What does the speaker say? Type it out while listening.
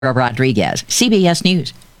Rodriguez, CBS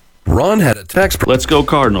News. Ron had a text. Let's go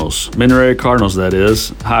Cardinals. Minneray Cardinals, that is.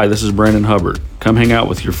 Hi, this is Brandon Hubbard. Come hang out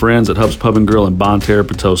with your friends at Hub's Pub & Grill in Bonne Terre,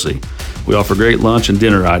 Potosi. We offer great lunch and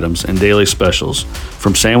dinner items and daily specials.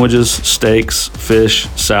 From sandwiches, steaks, fish,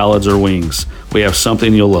 salads, or wings, we have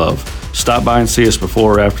something you'll love. Stop by and see us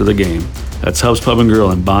before or after the game. That's Hub's Pub & Grill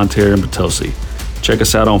in Bonne Terre and Potosi. Check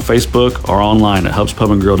us out on Facebook or online at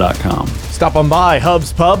hubspubandgrill.com. Stop on by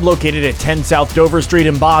Hub's Pub, located at 10 South Dover Street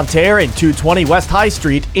in Bonne Terre and 220 West High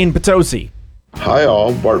Street in Potosi. Hi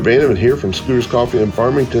all, Bart Vandeman here from Scooter's Coffee in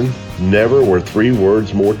Farmington. Never were three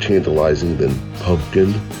words more tantalizing than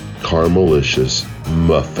pumpkin caramelicious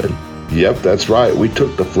muffin. Yep, that's right. We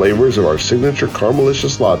took the flavors of our signature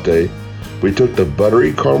caramelicious latte. We took the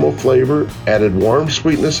buttery caramel flavor, added warm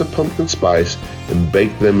sweetness of pumpkin spice, and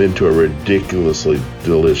baked them into a ridiculously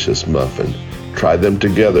delicious muffin. Try them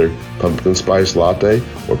together, pumpkin spice latte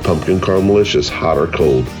or pumpkin caramelicious, hot or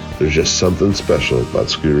cold. There's just something special about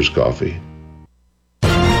Scooter's Coffee.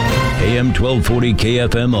 AM 1240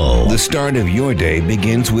 KFMO. The start of your day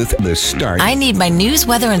begins with the start. I need my news,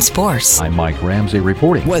 weather, and sports. I'm Mike Ramsey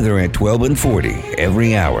reporting. Weather at 12 and 40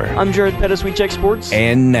 every hour. I'm Jared Pettis. We check sports.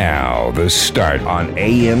 And now, the start on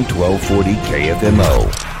AM 1240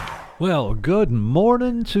 KFMO. Well, good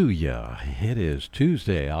morning to you. It is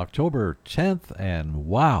Tuesday, October 10th, and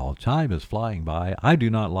wow, time is flying by. I do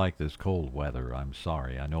not like this cold weather. I'm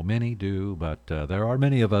sorry. I know many do, but there are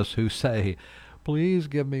many of us who say, please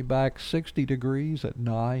give me back 60 degrees at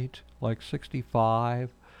night, like 65.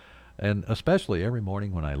 And especially every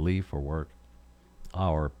morning when I leave for work,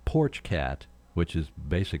 our porch cat, which is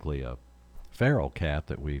basically a feral cat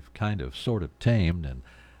that we've kind of sort of tamed and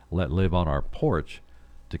let live on our porch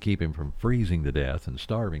to keep him from freezing to death and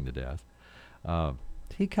starving to death.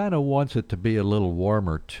 He kind of wants it to be a little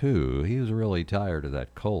warmer too. He's really tired of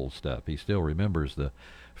that cold stuff. He still remembers the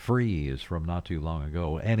freeze from not too long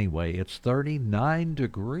ago. Anyway, it's 39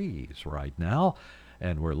 degrees right now,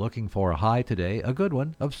 and we're looking for a high today, a good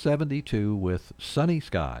one, of 72 with sunny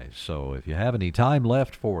skies. So if you have any time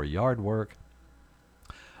left for yard work,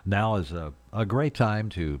 now is a great time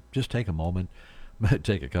to just take a moment,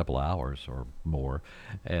 take a couple hours or more,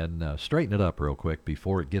 and straighten it up real quick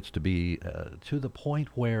before it gets to be to the point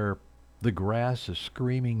where the grass is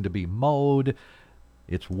screaming to be mowed.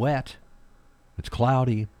 It's wet. It's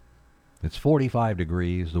cloudy. It's 45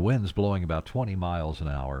 degrees. The wind's blowing about 20 miles an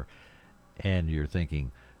hour. And you're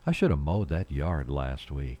thinking, I should have mowed that yard last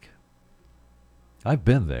week. I've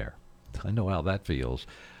been there. I know how that feels.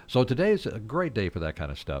 So today's a great day for that kind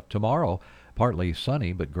of stuff. Tomorrow, partly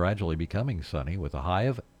sunny, but gradually becoming sunny with a high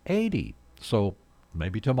of 80. So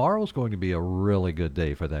maybe tomorrow's going to be a really good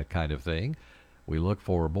day for that kind of thing. We look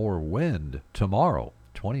for more wind tomorrow,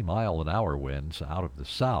 20-mile-an-hour winds out of the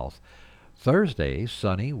south. Thursday,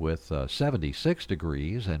 sunny with 76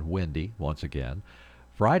 degrees and windy once again.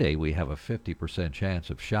 Friday, we have a 50% chance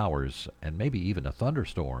of showers and maybe even a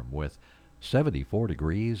thunderstorm with 74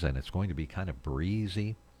 degrees, and it's going to be kind of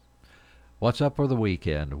breezy. What's up for the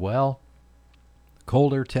weekend? Well,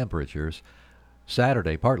 colder temperatures.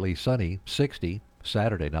 Saturday, partly sunny, 60.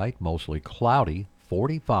 Saturday night, mostly cloudy,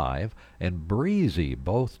 45, and breezy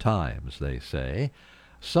both times, they say.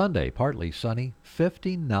 Sunday, partly sunny,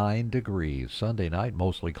 59 degrees. Sunday night,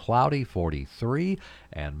 mostly cloudy, 43.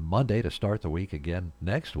 And Monday, to start the week again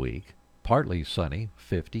next week, partly sunny,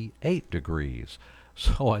 58 degrees.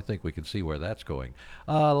 So I think we can see where that's going.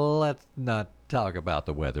 Let's not talk about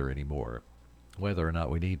the weather anymore, whether or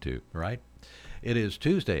not we need to, right? It is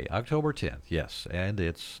Tuesday, October 10th, yes, and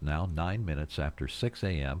it's now 9 minutes after 6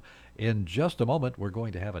 a.m. In just a moment, we're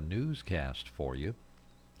going to have a newscast for you.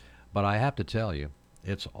 But I have to tell you,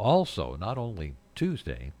 it's also not only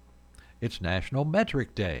Tuesday, it's National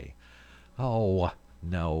Metric Day. Oh,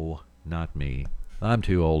 no, not me. I'm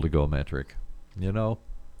too old to go metric. You know,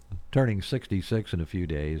 turning 66 in a few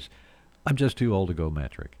days, I'm just too old to go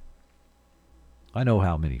metric. I know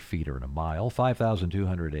how many feet are in a mile,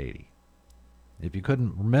 5,280. If you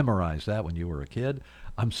couldn't memorize that when you were a kid,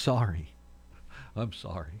 I'm sorry. I'm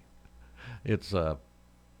sorry. It's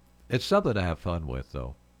something to have fun with,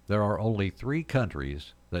 though. There are only 3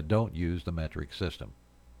 countries that don't use the metric system.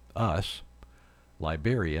 Us,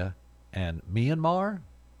 Liberia, and Myanmar.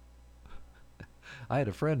 I had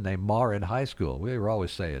a friend named Mar in high school. We were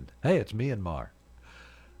always saying, hey, it's Myanmar.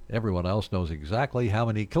 Everyone else knows exactly how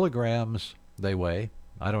many kilograms they weigh.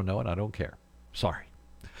 I don't know and I don't care. Sorry.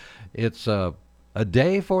 It's a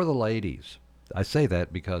day for the ladies. I say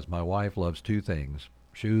that because my wife loves 2 things,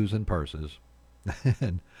 shoes and purses.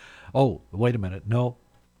 And, oh, wait a minute. No.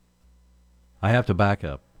 I have to back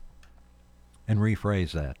up and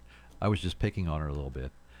rephrase that. I was just picking on her a little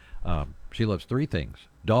bit. She loves three things: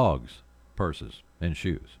 dogs, purses, and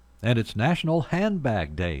shoes. And it's National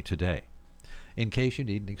Handbag Day today, in case you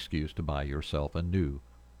need an excuse to buy yourself a new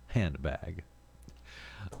handbag.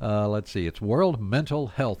 Let's see, it's World Mental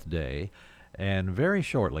Health Day, and very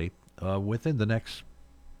shortly, within the next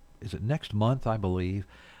month, I believe.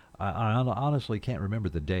 I honestly can't remember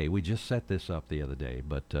the day. We just set this up the other day,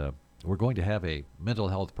 but we're going to have a mental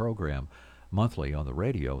health program monthly on the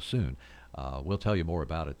radio soon. We'll tell you more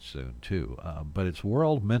about it soon, too. But it's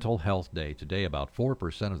World Mental Health Day today. About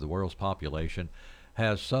 4% of the world's population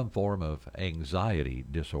has some form of anxiety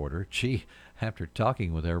disorder. Gee, after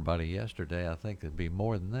talking with everybody yesterday, I think it'd be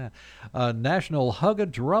more than that. National Hug a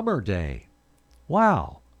Drummer Day.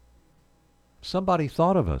 Wow. Somebody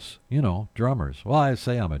thought of us, drummers. Well, I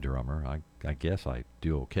say I'm a drummer. I guess I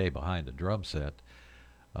do okay behind a drum set.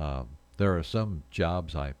 There are some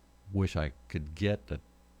jobs I wish I could get that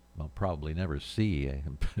I'll probably never see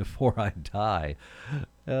before I die.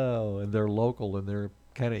 Oh, and they're local and they're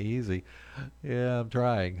kind of easy. Yeah, I'm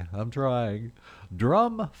trying.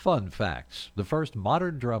 Drum fun facts. The first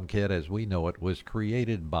modern drum kit as we know it was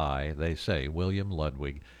created by, they say, William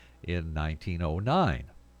Ludwig in 1909.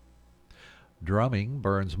 Drumming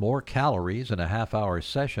burns more calories in a half-hour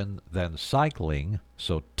session than cycling,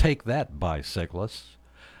 so take that, bicyclists.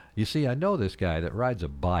 You see, I know this guy that rides a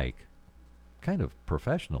bike kind of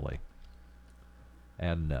professionally,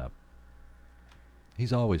 and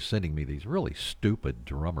he's always sending me these really stupid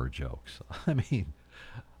drummer jokes. I mean,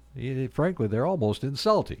 frankly, they're almost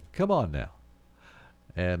insulting. Come on now.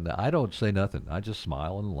 And I don't say nothing. I just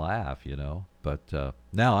smile and laugh, But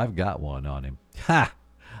now I've got one on him. Ha!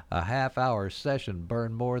 A half-hour session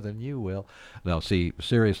burn more than you will. Now, see,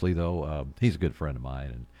 seriously, though, he's a good friend of mine,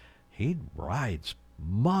 and he rides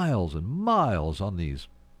miles and miles on these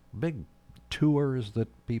big tours that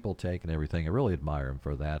people take and everything. I really admire him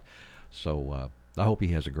for that. So I hope he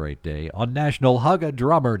has a great day on National Hug a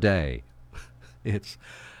Drummer Day. It's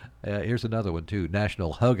here's another one, too,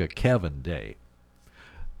 National Hug a Kevin Day.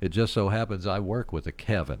 It just so happens I work with a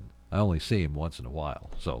Kevin. I only see him once in a while,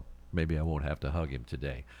 so maybe I won't have to hug him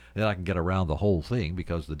today. Then I can get around the whole thing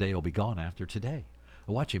because the day will be gone after today.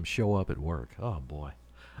 Watch him show up at work. Oh, boy.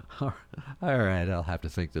 All right, I'll have to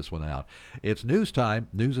think this one out. It's news time.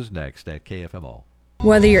 News is next at KFMO.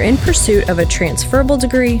 Whether you're in pursuit of a transferable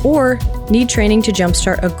degree or need training to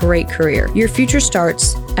jumpstart a great career, your future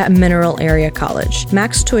starts at Mineral Area College.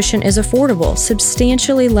 Max tuition is affordable,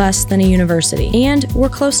 substantially less than a university, and we're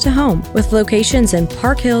close to home with locations in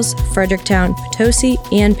Park Hills, Fredericktown, Potosi,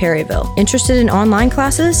 and Perryville. Interested in online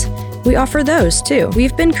classes? We offer those too.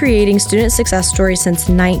 We've been creating student success stories since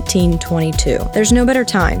 1922. There's no better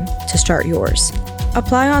time to start yours.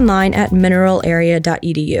 Apply online at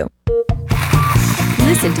mineralarea.edu.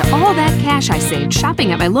 Listen to all that cash I saved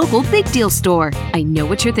shopping at my local Big Deal store. I know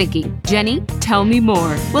what you're thinking. Jenny, tell me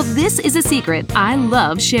more. Well, this is a secret I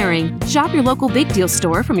love sharing. Shop your local Big Deal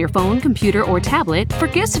store from your phone, computer, or tablet for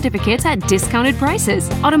gift certificates at discounted prices.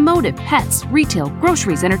 Automotive, pets, retail,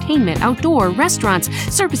 groceries, entertainment, outdoor, restaurants,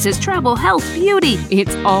 services, travel, health, beauty.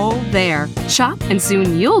 It's all there. Shop and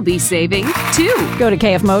soon you'll be saving too. Go to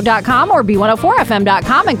KFMO.com or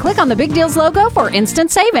B104FM.com and click on the Big Deals logo for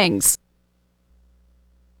instant savings.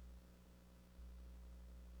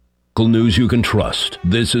 News you can trust.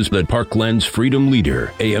 This is the Parkland's Freedom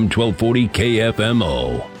Leader, AM 1240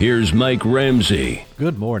 KFMO. Here's Mike Ramsey.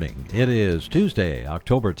 Good morning. It is Tuesday,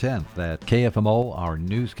 October 10th at KFMO, our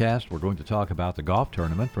newscast. We're going to talk about the golf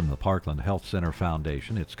tournament from the Parkland Health Center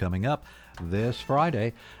Foundation. It's coming up this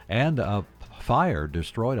Friday, and a fire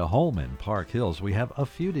destroyed a home in Park Hills. We have a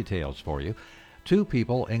few details for you. 2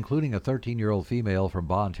 people, including a 13-year-old female from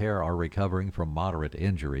Bonne Terre, are recovering from moderate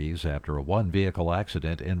injuries after a one-vehicle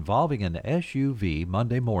accident involving an SUV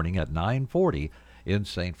Monday morning at 9:40 in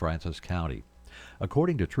St. Francis County.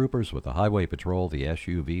 According to troopers with the Highway Patrol, the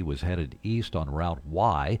SUV was headed east on Route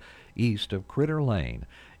Y, east of Critter Lane.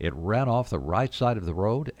 It ran off the right side of the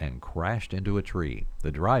road and crashed into a tree.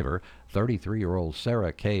 The driver, 33-year-old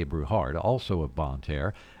Sarah K. Bruhard, also of Bonne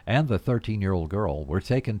Terre, and the 13-year-old girl were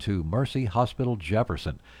taken to Mercy Hospital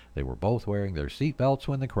Jefferson. They were both wearing their seatbelts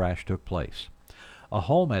when the crash took place. A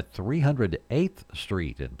home at 308th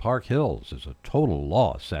Street in Park Hills is a total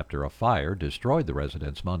loss after a fire destroyed the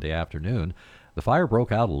residence Monday afternoon. The fire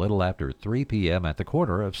broke out a little after 3 p.m. at the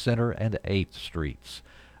corner of Center and 8th Streets.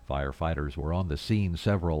 Firefighters were on the scene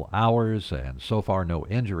several hours, and so far no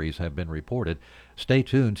injuries have been reported. Stay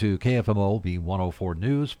tuned to KFMO B104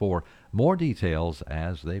 News for more details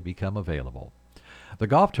as they become available. The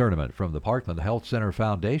golf tournament from the Parkland Health Center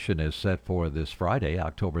Foundation is set for this Friday,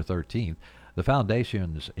 October 13th. The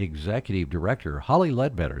foundation's executive director, Holly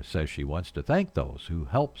Ledbetter, says she wants to thank those who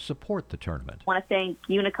help support the tournament. I want to thank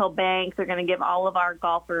Unico Bank. They're going to give all of our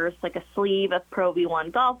golfers like a sleeve of Pro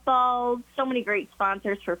V1 golf balls. So many great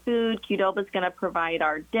sponsors for food. Qdoba's going to provide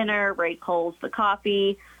our dinner. Ray Cole's the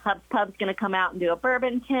coffee. Hub's Pub's going to come out and do a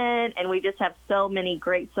bourbon tent. And we just have so many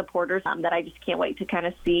great supporters that I just can't wait to kind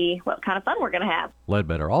of see what kind of fun we're going to have.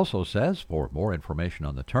 Ledbetter also says for more information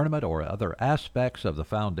on the tournament or other aspects of the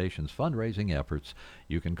foundation's fundraising efforts,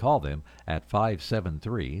 you can call them at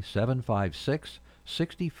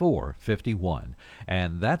 573-756-6451.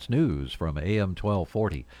 And that's news from AM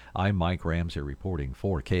 1240. I'm Mike Ramsey reporting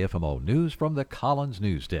for KFMO News from the Collins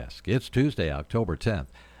News Desk. It's Tuesday, October 10th,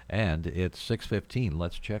 and it's 6:15.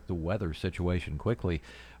 Let's check the weather situation quickly.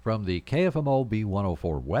 From the KFMO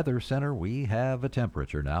B104 Weather Center, we have a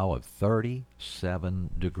temperature now of 37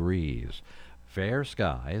 degrees. Fair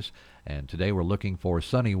skies, and today we're looking for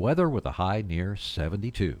sunny weather with a high near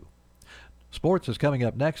 72. Sports is coming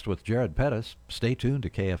up next with Jared Pettis. Stay tuned to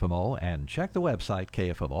KFMO and check the website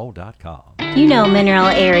KFMO.com. You know Mineral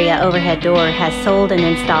Area Overhead Door has sold and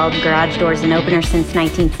installed garage doors and openers since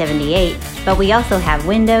 1978, but we also have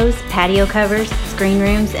windows, patio covers, screen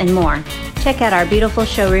rooms, and more. Check out our beautiful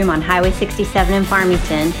showroom on Highway 67 in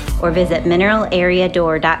Farmington or visit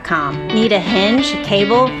mineralareadoor.com. Need a hinge,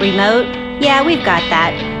 cable, remote? Yeah, we've got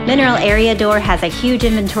that. Mineral Area Door has a huge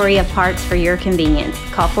inventory of parts for your convenience.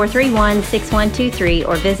 Call 431-6123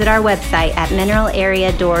 or visit our website at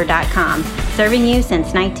mineralareadoor.com. Serving you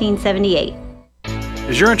since 1978.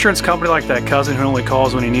 Is your insurance company like that cousin who only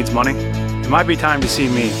calls when he needs money? It might be time to see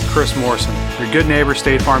me, Chris Morrison, your good neighbor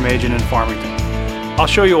State Farm agent in Farmington. I'll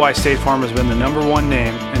show you why State Farm has been the #1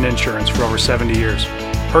 name in insurance for over 70 years.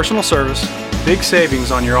 Personal service, big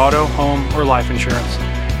savings on your auto, home, or life insurance,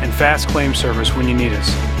 and fast claim service when you need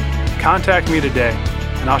us. Contact me today,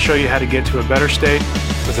 and I'll show you how to get to a better state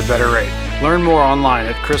with a better rate. Learn more online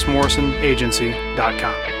at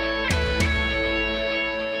chrismorrisonagency.com.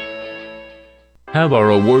 Have our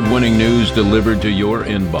award-winning news delivered to your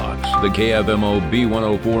inbox. The KFMO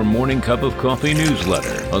B104 Morning Cup of Coffee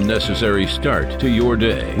newsletter. A necessary start to your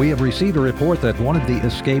day. We have received a report that one of the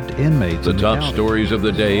escaped inmates The top stories of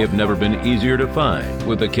the day have never been easier to find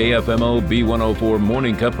with the KFMO B104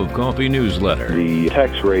 Morning Cup of Coffee newsletter. The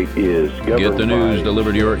tax rate is governed Get the news by...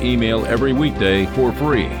 delivered to your email every weekday for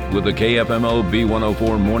free with the KFMO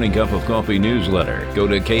B104 Morning Cup of Coffee newsletter. Go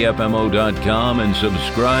to KFMO.com and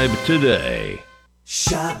subscribe today.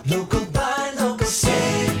 Shop local, buy local,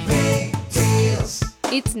 save big deals.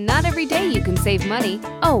 It's not every day you can save money.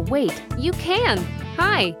 Oh, wait, you can.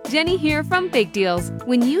 Hi, Jenny here from Big Deals.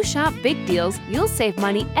 When you shop Big Deals, you'll save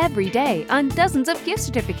money every day on dozens of gift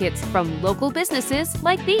certificates from local businesses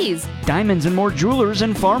like these. Diamonds and More Jewelers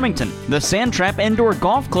in Farmington, the Sand Trap Indoor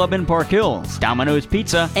Golf Club in Park Hills, Domino's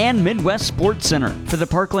Pizza, and Midwest Sports Center. For the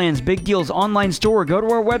Parklands Big Deals online store, go to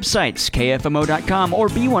our websites, KFMO.com or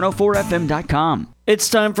B104FM.com. It's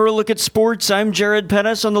time for a look at sports. I'm Jared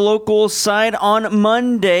Pettis. On the local side on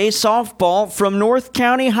Monday, softball from North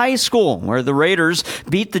County High School, where the Raiders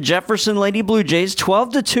beat the Jefferson Lady Blue Jays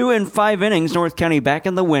 12-2 in 5 innings. North County back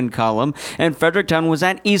in the win column. And Fredericktown was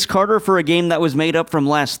at East Carter for a game that was made up from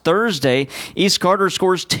last Thursday. East Carter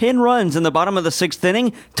scores 10 runs in the bottom of the 6th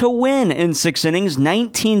inning to win in 6 innings,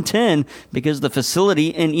 19-10, because the facility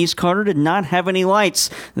in East Carter did not have any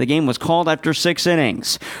lights. The game was called after 6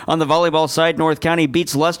 innings. On the volleyball side, North County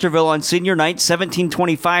beats Lesterville on senior night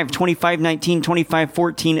 17-25, 25-19,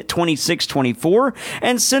 25-14, 26-24,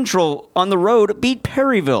 and Central on the road beat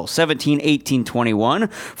Perryville 17-18, 21.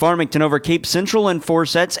 Farmington over Cape Central in 4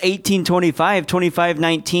 sets 18-25,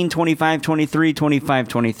 25-19, 25-23,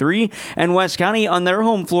 25-23, and West County on their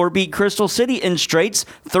home floor beat Crystal City in straights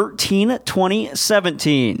 13-20,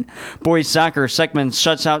 17. Boys soccer, Seckman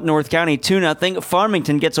shuts out North County 2-0.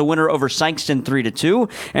 Farmington gets a winner over Sykeston 3-2,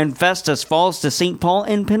 and Festus falls to St. Paul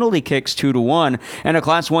in penalty kicks 2-1. And a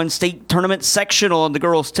Class 1 state tournament sectional on the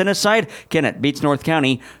girls' tennis side, Kennett beats North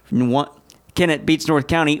County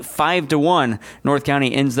 5-1. North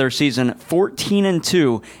County ends their season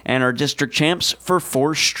 14-2 and are district champs for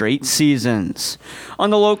 4 straight seasons. On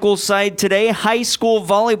the local side today, high school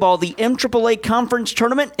volleyball, the MAAA Conference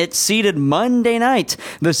Tournament, it's seeded Monday night.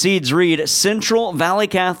 The seeds read Central, Valley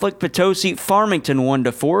Catholic, Potosi, Farmington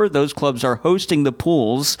 1-4. Those clubs are hosting the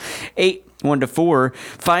pools. 1 to 4.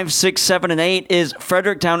 5, 6, 7, and 8 is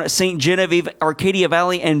Fredericktown, St. Genevieve, Arcadia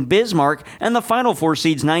Valley, and Bismarck. And the final 4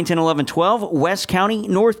 seeds 9, 10, 11, 12, West County,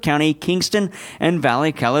 North County, Kingston, and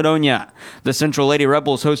Valley Caledonia. The Central Lady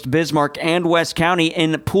Rebels host Bismarck and West County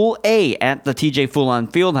in Pool A at the TJ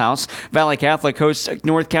Fulon Fieldhouse. Valley Catholic hosts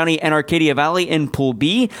North County and Arcadia Valley in Pool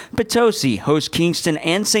B. Potosi hosts Kingston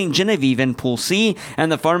and St. Genevieve in Pool C.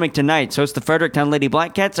 And the Farmington Knights host the Fredericktown Lady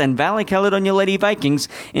Blackcats and Valley Caledonia Lady Vikings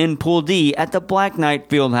in Pool D at the Black Knight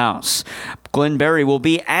Fieldhouse. Glen Berry will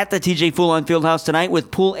be at the TJ Fulon Fieldhouse tonight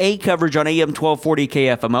with Pool A coverage on AM 1240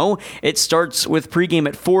 KFMO. It starts with pregame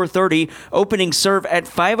at 4:30, opening serve at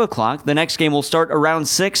 5 o'clock. The next game will start around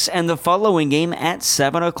 6, and the following game at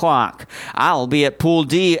 7 o'clock. I'll be at Pool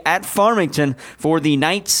D at Farmington for the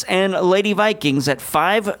Knights and Lady Vikings at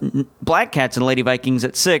 5, Black Cats and Lady Vikings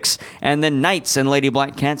at 6, and then Knights and Lady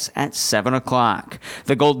Black Cats at 7 o'clock.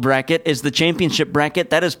 The gold bracket is the championship bracket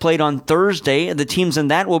that is played on Thursday. The teams in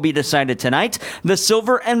that will be decided tonight. The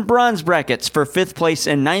silver and bronze brackets for 5th place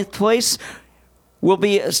and 9th place will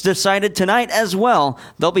be decided tonight as well.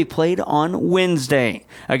 They'll be played on Wednesday.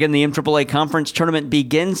 Again, the MAAA Conference Tournament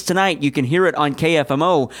begins tonight. You can hear it on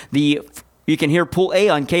KFMO. You can hear Pool A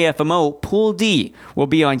on KFMO. Pool D will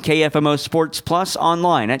be on KFMO Sports Plus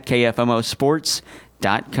online at KFMOsports.com.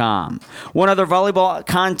 One other volleyball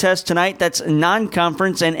contest tonight that's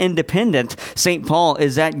non-conference and independent. St. Paul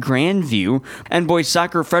is at Grandview, and boys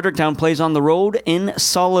soccer Fredericktown plays on the road in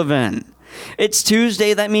Sullivan. It's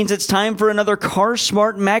Tuesday. That means it's time for another Car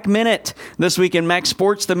Smart Mac Minute. This week in Mac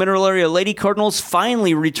Sports, the Mineral Area Lady Cardinals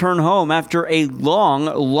finally return home after a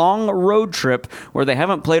long road trip where they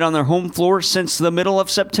haven't played on their home floor since the middle of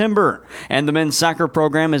September. And the men's soccer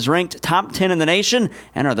program is ranked top 10 in the nation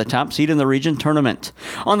and are the top seed in the region tournament.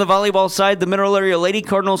 On the volleyball side, the Mineral Area Lady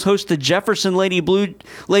Cardinals host the Jefferson Lady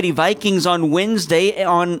Vikings on Wednesday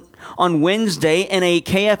in a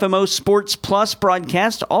KFMO Sports Plus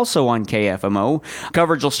broadcast, also on KFMO.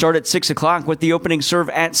 Coverage will start at 6 o'clock with the opening serve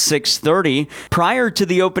at 6:30. Prior to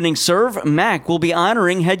the opening serve, MAC will be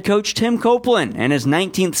honoring head coach Tim Copeland and his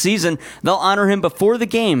 19th season. They'll honor him before the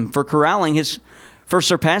game for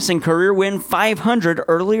surpassing career win 500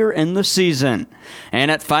 earlier in the season.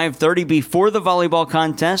 And at 5:30 before the volleyball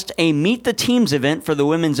contest, a Meet the Teams event for the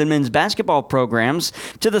women's and men's basketball programs.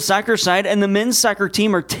 To the soccer side, and the men's soccer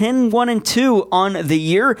team are 10-1-2 on the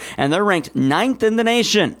year, and they're ranked 9th in the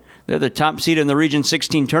nation. They're the top seed in the Region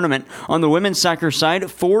 16 tournament. On the women's soccer side,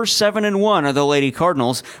 4-7-1 are the Lady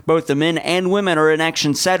Cardinals. Both the men and women are in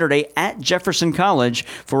action Saturday at Jefferson College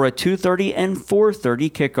for a 2:30 and 4:30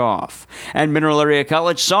 kickoff. And Mineral Area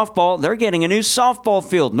College softball, they're getting a new softball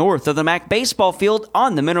field north of the MAC baseball field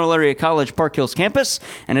on the Mineral Area College Park Hills campus,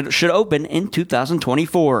 and it should open in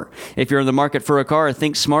 2024. If you're in the market for a car,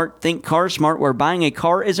 think smart, think Car Smart, where buying a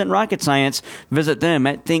car isn't rocket science. Visit them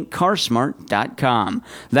at thinkcarsmart.com.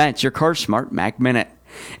 That's your Car Smart Mac Minute.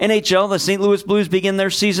 NHL, the St. Louis Blues begin their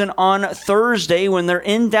season on Thursday when they're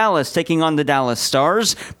in Dallas taking on the Dallas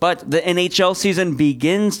Stars. But the NHL season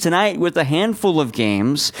begins tonight with a handful of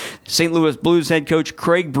games. St. Louis Blues head coach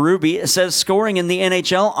Craig Berube says scoring in the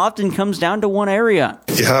NHL often comes down to one area.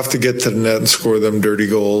 You have to get to the net and score them dirty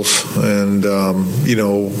goals. And,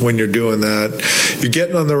 when you're doing that, you're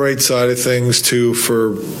getting on the right side of things, too,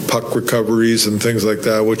 for puck recoveries and things like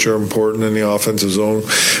that, which are important in the offensive zone.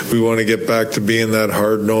 We want to get back to being that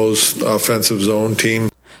hard-nosed offensive zone team.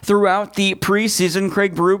 Throughout the preseason,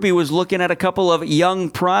 Craig Berube was looking at a couple of young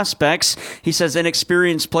prospects. He says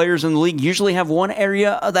inexperienced players in the league usually have one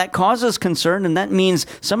area that causes concern, and that means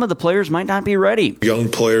some of the players might not be ready. Young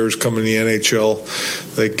players come in the NHL,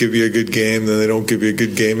 they give you a good game, then they don't give you a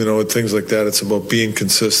good game, things like that. It's about being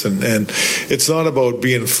consistent, and it's not about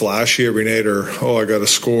being flashy every night or, I got to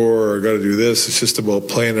score or I got to do this. It's just about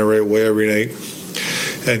playing the right way every night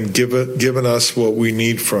and giving us what we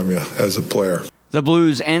need from you as a player. The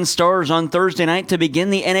Blues and Stars on Thursday night to begin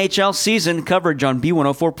the NHL season. Coverage on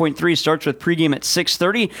B104.3 starts with pregame at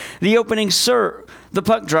 6:30. The opening the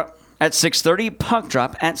puck drop at 6:30, puck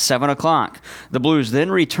drop at 7 o'clock. The Blues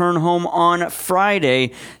then return home on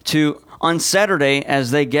Saturday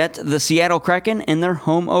as they get the Seattle Kraken in their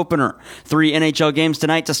home opener. 3 NHL games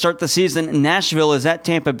tonight to start the season. Nashville is at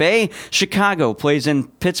Tampa Bay. Chicago plays in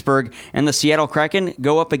Pittsburgh. And the Seattle Kraken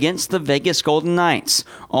go up against the Vegas Golden Knights.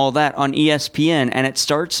 All that on ESPN, and it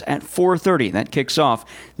starts at 4:30. That kicks off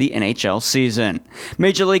the NHL season.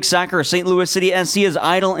 Major League Soccer, St. Louis City SC is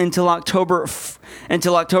idle until October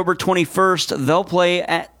 21st. They'll play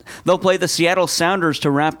at They'll play the Seattle Sounders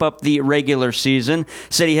to wrap up the regular season.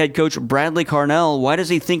 City head coach Bradley Carnell, why does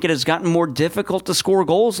he think it has gotten more difficult to score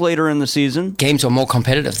goals later in the season? Games are more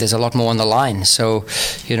competitive. There's a lot more on the line. So,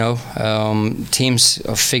 teams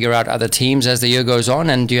figure out other teams as the year goes on,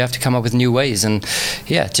 and you have to come up with new ways. And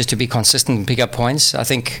just to be consistent and pick up points. I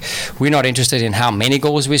think we're not interested in how many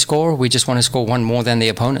goals we score. We just want to score one more than the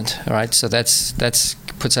opponent. All right. So that's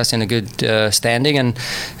puts us in a good standing, and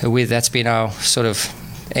that's been our sort of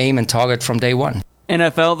aim and target from day one.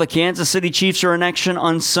 NFL, the Kansas City Chiefs are in action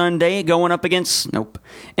on Sunday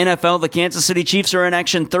NFL, the Kansas City Chiefs are in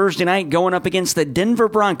action Thursday night going up against the Denver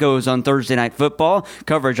Broncos on Thursday Night Football.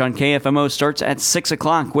 Coverage on KFMO starts at 6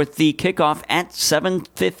 o'clock with the kickoff at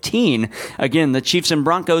 7:15. Again, the Chiefs and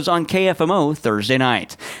Broncos on KFMO Thursday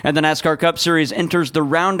night. And the NASCAR Cup Series enters the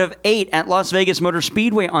round of 8 at Las Vegas Motor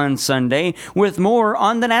Speedway on Sunday. With more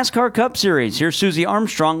on the NASCAR Cup Series, here's Susie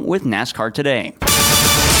Armstrong with NASCAR Today.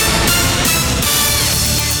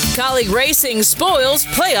 Colleague Racing spoils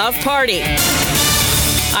playoff party.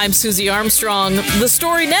 I'm Susie Armstrong. The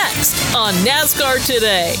story next on NASCAR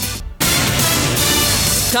Today.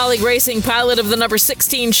 Colleague Racing pilot of the number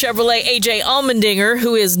 16 Chevrolet AJ Allmendinger,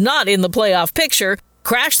 who is not in the playoff picture,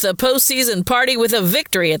 crashed the postseason party with a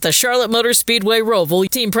victory at the Charlotte Motor Speedway Roval.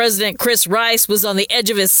 Team president Chris Rice was on the edge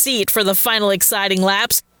of his seat for the final exciting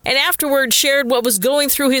laps, and afterward shared what was going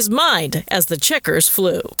through his mind as the checkers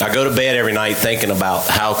flew. I go to bed every night thinking about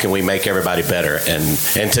how can we make everybody better,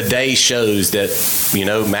 and today shows that,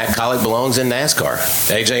 Matt Collick belongs in NASCAR.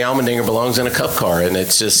 AJ Allmendinger belongs in a Cup car, and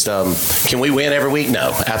it's just, can we win every week?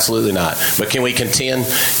 No, absolutely not. But can we contend?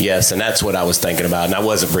 Yes, and that's what I was thinking about, and I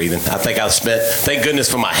wasn't breathing. I think thank goodness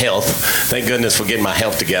for my health. Thank goodness for getting my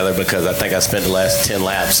health together, because I think I spent the last 10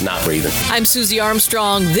 laps not breathing. I'm Susie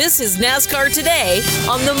Armstrong. This is NASCAR Today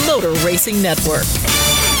on the Motor Racing Network.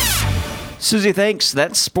 Susie, thanks.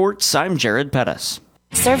 That's sports. I'm Jared Pettis.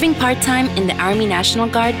 Serving part-time in the Army National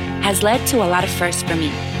Guard has led to a lot of firsts for me.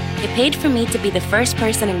 It paid for me to be the first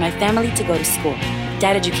person in my family to go to school.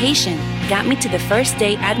 That education got me to the first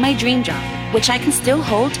day at my dream job, which I can still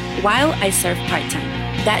hold while I serve part-time.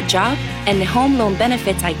 That job and the home loan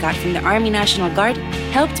benefits I got from the Army National Guard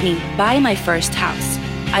helped me buy my first house.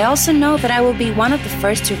 I also know that I will be one of the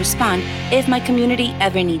first to respond if my community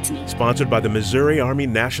ever needs me. Sponsored by the Missouri Army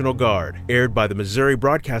National Guard. Aired by the Missouri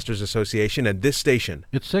Broadcasters Association and this station.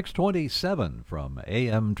 It's 6:27 from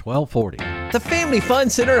AM 1240. The Family Fun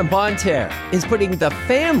Center in Bonne Terre is putting the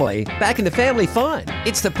family back into family fun.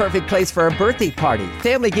 It's the perfect place for a birthday party,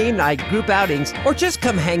 family game night, group outings, or just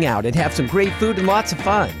come hang out and have some great food and lots of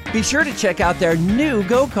fun. Be sure to check out their new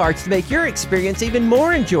go-karts to make your experience even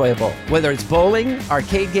more enjoyable. Whether it's bowling,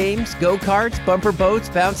 arcade games, go-karts, bumper boats,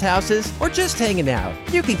 bounce houses, or just hanging out,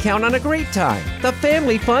 you can count on a great time. The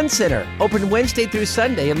Family Fun Center, open Wednesday through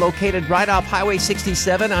Sunday and located right off Highway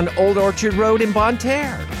 67 on Old Orchard Road in Bonne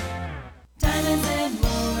Terre.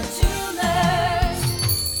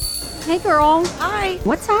 Hey girl. Hi.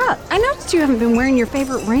 What's up? I noticed you haven't been wearing your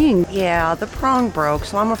favorite ring. Yeah, the prong broke,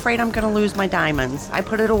 so I'm afraid I'm going to lose my diamonds. I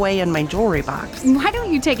put it away in my jewelry box. Why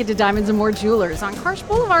don't you take it to Diamonds and More Jewelers on Karsh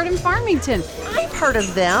Boulevard in Farmington? I've heard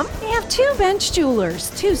of them. They have 2 bench jewelers,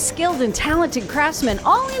 2 skilled and talented craftsmen,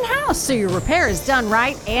 all in-house, so your repair is done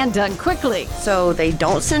right and done quickly. So they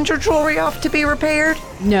don't send your jewelry off to be repaired?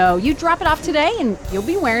 No, you drop it off today and you'll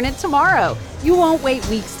be wearing it tomorrow. You won't wait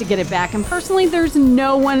weeks to get it back, and personally, there's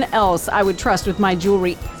no one else I would trust with my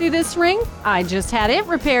jewelry. See this ring? I just had it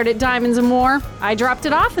repaired at Diamonds and More. I dropped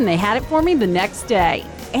it off and they had it for me the next day.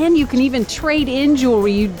 And you can even trade in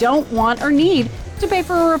jewelry you don't want or need to pay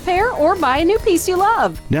for a repair or buy a new piece you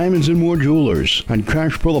love. Diamonds and More Jewelers on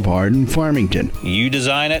Karsh Boulevard in Farmington. You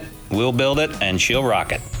design it, we'll build it, and she'll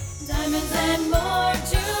rock it. Diamonds and More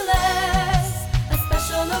Jewelers, a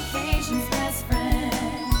special occasion's best friend.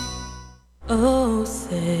 Oh,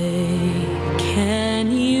 say,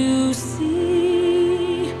 can you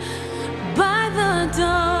see by the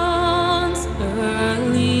dawn's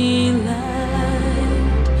early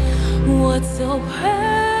light what so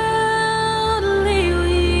proudly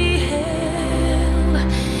we hailed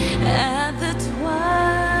at the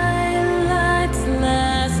twilight's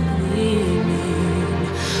last gleaming,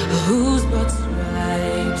 whose broad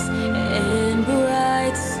stripes and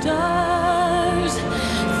bright stars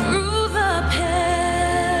through the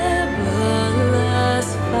perilous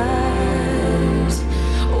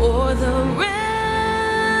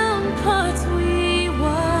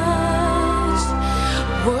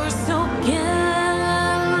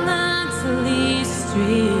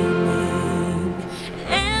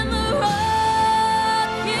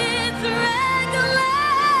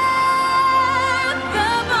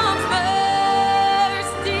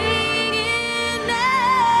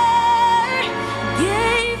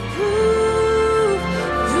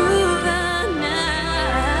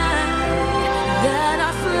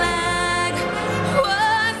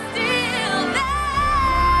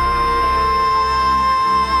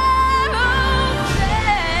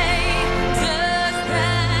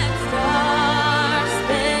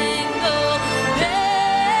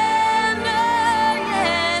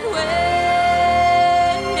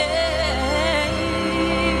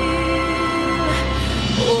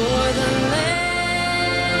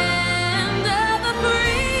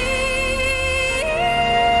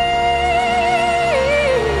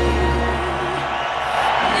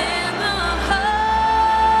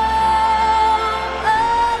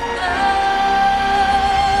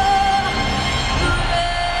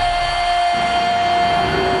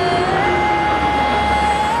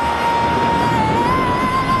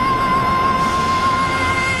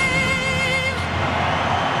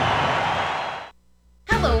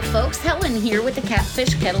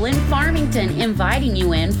Catfish Kettle in Farmington, inviting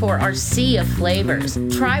you in for our sea of flavors.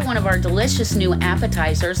 Try one of our delicious new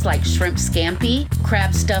appetizers like shrimp scampi,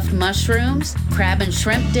 crab stuffed mushrooms, crab and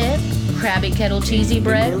shrimp dip, Krabby Kettle cheesy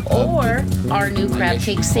bread, or our new crab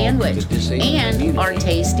cake sandwich, and our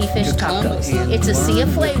tasty fish tacos. It's a sea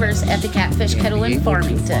of flavors at the Catfish Kettle in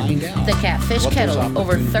Farmington. The Catfish Kettle,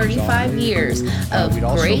 over 35 years of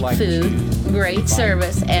great food, great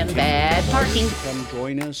service, and bad parking. Come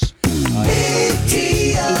join us.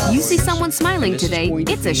 If you see someone smiling today,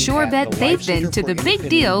 it's a sure bet they've been to the Big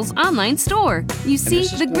Deals online store. You see,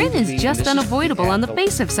 the grin is just unavoidable on the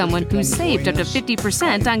face of someone who's saved up to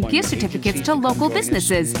 50% on gift certificates to local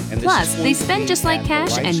businesses. Plus, they spend just like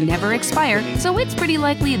cash and never expire, so it's pretty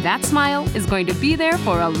likely that smile is going to be there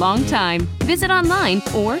for a long time. Visit online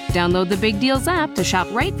or download the Big Deals app to shop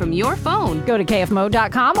right from your phone. Go to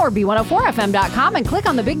KFMO.com or B104FM.com and click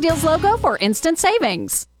on the Big Deals logo for instant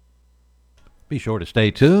savings. Be sure to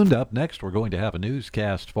stay tuned. Up next, we're going to have a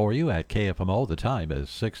newscast for you at KFMO. The time is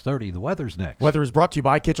 6:30. The weather's next. Weather is brought to you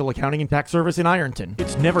by Kitchell Accounting and Tax Service in Ironton.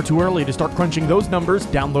 It's never too early to start crunching those numbers,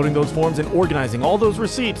 downloading those forms, and organizing all those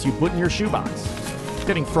receipts you put in your shoebox.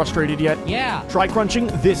 Getting frustrated yet? Yeah. Try crunching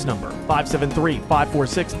this number,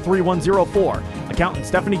 573-546-3104. Accountant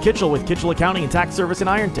Stephanie Kitchell with Kitchell Accounting and Tax Service in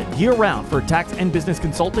Ironton. Year-round for tax and business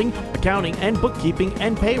consulting, accounting, and bookkeeping,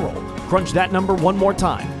 and payroll. Crunch that number one more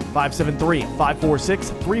time,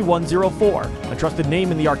 573-546-3104. A trusted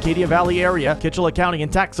name in the Arcadia Valley area, Kitchell Accounting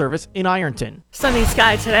and Tax Service in Ironton. Sunny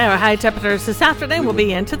sky today. Our high temperatures this afternoon will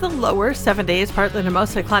be into the lower 70s, partly to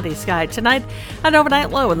mostly cloudy sky tonight, and overnight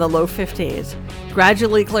low in the low 50s.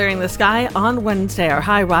 Gradually clearing the sky on Wednesday. Our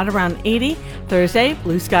high right around 80. Thursday,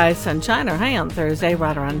 blue skies, sunshine. Our high on Thursday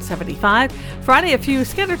right around 75. Friday, a few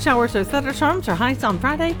scattered showers or thunderstorms. Our highs on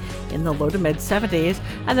Friday in the low to mid 70s.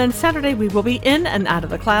 And then Saturday, we will be in and out of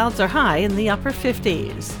the clouds. Our high in the upper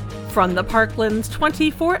 50s. From the Parkland's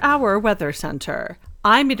 24-hour weather center,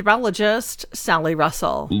 I'm meteorologist Sally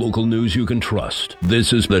Russell. Local news you can trust.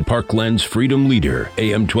 This is the Parkland's Freedom Leader,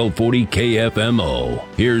 AM 1240 KFMO.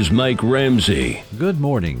 Here's Mike Ramsey. Good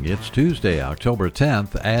morning. It's Tuesday, October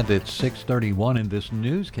 10th, and it's 6:31. In this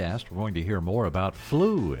newscast, we're going to hear more about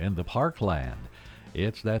flu in the Parkland.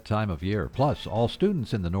 It's that time of year. Plus, all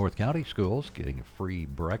students in the North County schools getting a free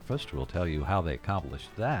breakfast. We'll tell you how they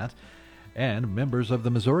accomplished that. And members of the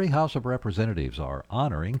Missouri House of Representatives are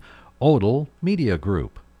honoring Odell Media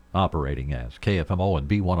Group, operating as KFMO and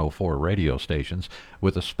B104 radio stations,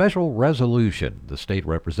 with a special resolution. The state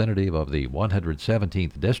representative of the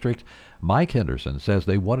 117th District, Mike Henderson, says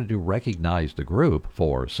they wanted to recognize the group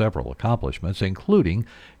for several accomplishments, including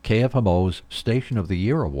KFMO's Station of the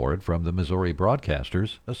Year Award from the Missouri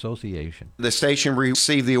Broadcasters Association. The station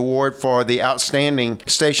received the award for the Outstanding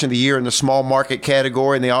Station of the Year in the Small Market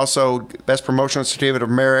category, and they also Best Promotional Certificate of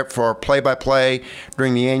Merit for play-by-play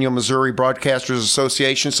during the annual Missouri Broadcasters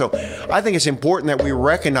Association. So I think it's important that we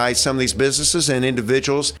recognize some of these businesses and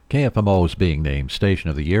individuals. KFMO's being named Station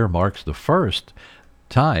of the Year marks the first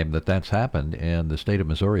time that that's happened in the state of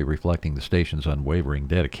Missouri, reflecting the station's unwavering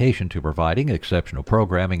dedication to providing exceptional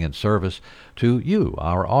programming and service to you,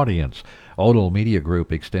 our audience. Odell Media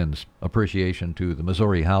Group extends appreciation to the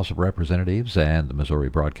Missouri House of Representatives and the Missouri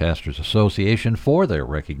Broadcasters Association for their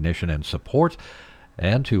recognition and support,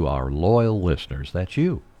 and to our loyal listeners, that's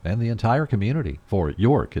you, and the entire community, for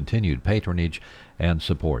your continued patronage and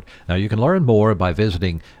support. Now, you can learn more by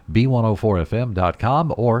visiting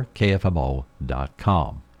B104FM.com or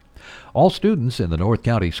KFMO.com. All students in the North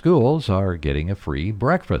County schools are getting a free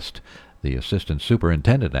breakfast. The Assistant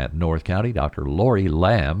Superintendent at North County, Dr. Lori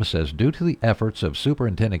Lamb, says due to the efforts of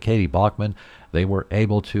Superintendent Katie Bachman, they were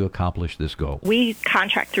able to accomplish this goal. We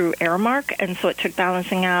contract through Aramark, and so it took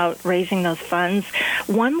balancing out, raising those funds.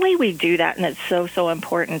 One way we do that, and it's so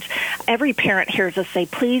important, every parent hears us say,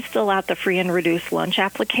 please fill out the free and reduced lunch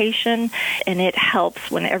application, and it helps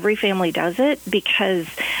when every family does it because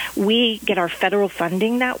we get our federal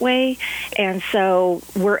funding that way, and so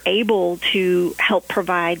we're able to help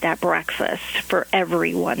provide that breakfast for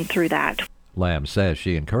everyone through that. Lamb says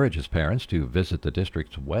she encourages parents to visit the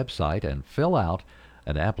district's website and fill out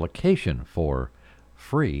an application for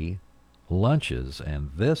free lunches,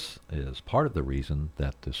 and this is part of the reason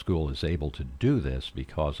that the school is able to do this,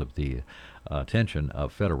 because of the attention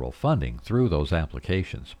of federal funding through those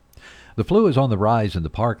applications. The flu is on the rise in the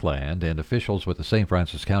Parkland, and officials with the St.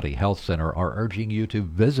 Francis County Health Center are urging you to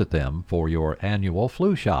visit them for your annual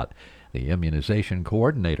flu shot. The immunization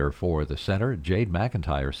coordinator for the center, Jade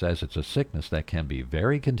McIntyre, says it's a sickness that can be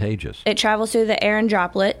very contagious. It travels through the air in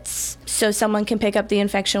droplets, so someone can pick up the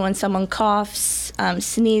infection when someone coughs,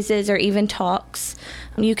 sneezes, or even talks. box.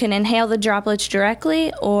 You can inhale the droplets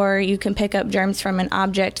directly, or you can pick up germs from an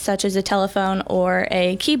object such as a telephone or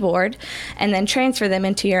a keyboard and then transfer them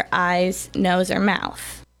into your eyes, nose, or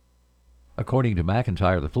mouth. According to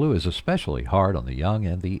McIntyre, the flu is especially hard on the young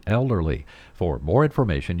and the elderly. For more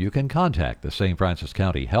information, you can contact the St. Francis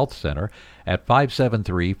County Health Center at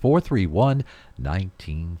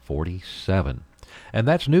 573-431-1947. And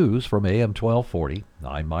that's news from AM 1240.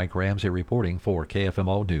 I'm Mike Ramsey reporting for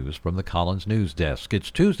KFMO News from the Collins News Desk.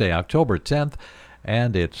 It's Tuesday, October 10th,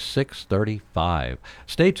 and it's 6:35.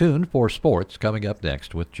 Stay tuned for sports coming up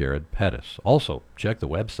next with Jared Pettis. Also, check the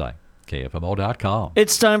website, KFMO.com.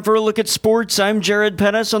 It's time for a look at sports. I'm Jared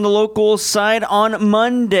Pettis. On the local side on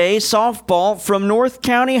Monday, softball from North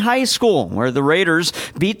County High School, where the Raiders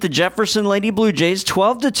beat the Jefferson Lady Blue Jays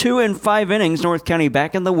 12-2 in 5 innings. North County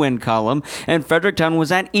back in the win column. And Fredericktown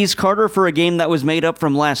was at East Carter for a game that was made up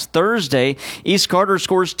from last Thursday. East Carter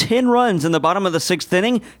scores 10 runs in the bottom of the 6th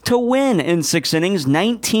inning to win in 6 innings,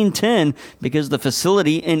 19-10, because the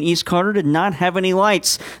facility in East Carter did not have any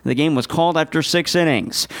lights. The game was called after 6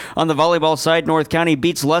 innings. On the volleyball side, North County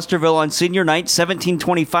beats Lesterville on senior night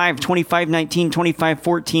 17-25, 25-19,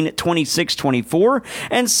 25-14, 26-24.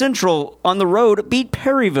 And Central on the road beat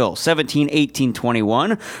Perryville 17-18,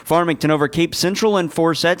 21. Farmington over Cape Central in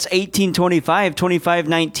 4 sets 18-25,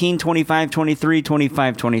 25-19, 25-23,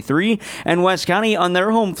 25-23. And West County on their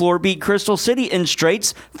home floor beat Crystal City in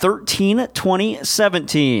straights 13-20,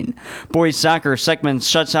 17. Boys soccer, Seckman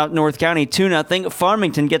shuts out North County 2-0.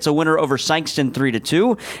 Farmington gets a winner over Sykeston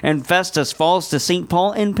 3-2. And Festus falls to St.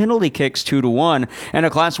 Paul in penalty kicks 2-1. And a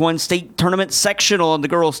Class 1 state tournament sectional on the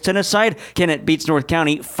girls' tennis side, Kennett beats North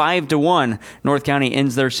County 5-1. North County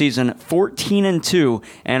ends their season 14-2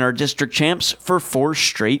 and are district champs for 4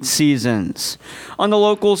 straight seasons. On the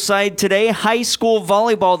local side today, high school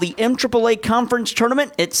volleyball, the MAAA Conference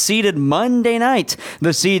Tournament, it's seeded Monday night.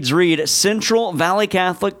 The seeds read Central, Valley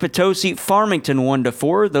Catholic, Potosi, Farmington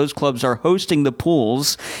 1-4. Those clubs are hosting the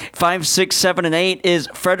pools. 5, 6, 7, and 8 is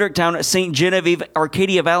Fredericktown, St. Genevieve,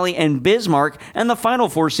 Arcadia Valley, and Bismarck. And the final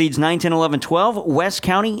 4 seeds 9, 10, 11, 12, West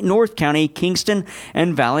County, North County, Kingston,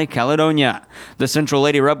 and Valley Caledonia. The Central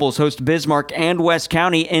Lady Rebels host Bismarck and West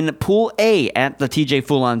County in Pool A at the TJ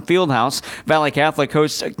Foulon Fieldhouse. Valley Catholic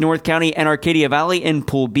hosts North County and Arcadia Valley in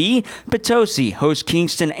Pool B. Potosi hosts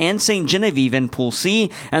Kingston and St. Genevieve in Pool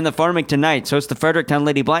C. And the Farmington Knights host the Fredericktown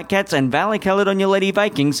Lady Blackcats and Valley Caledonia Lady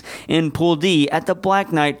Vikings in Pool D at the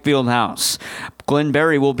Black Knight Fieldhouse. Glen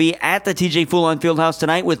Berry will be at the TJ Foulon Fieldhouse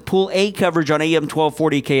tonight with Pool A coverage on AM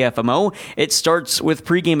 1240 KFMO. It starts with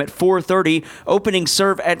pregame at 4:30, opening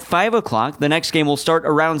serve at 5 o'clock. The next game will start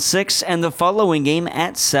around 6, and the following game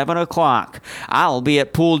at 7 o'clock. I'll be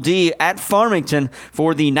at Pool D at Farmington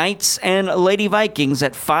for the Knights and Lady Vikings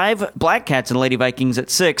at 5, Black Cats and Lady Vikings at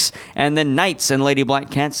 6, and then Knights and Lady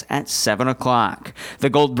Black Cats at 7 o'clock. The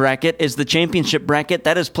gold bracket is the championship bracket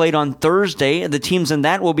that is played on Thursday. The teams in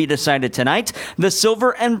that will be decided tonight. The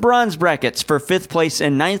silver and bronze brackets for 5th place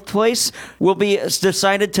and 9th place will be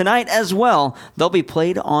decided tonight as well. They'll be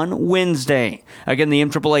played on Wednesday. Again, the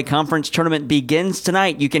MAAA Conference Tournament begins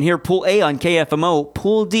tonight. You can hear Pool A on KFMO.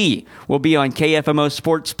 Pool D will be on KFMO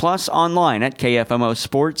Sports Plus online at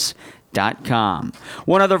KFMOsports.com.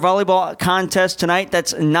 One other volleyball contest tonight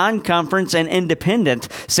that's non-conference and independent.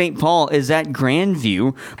 St. Paul is at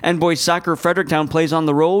Grandview, and boys soccer Fredericktown plays on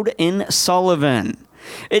the road in Sullivan.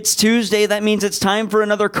 It's Tuesday. That means it's time for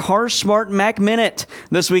another Car Smart Mac Minute.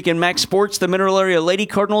 This week in Mac Sports, the Mineral Area Lady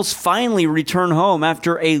Cardinals finally return home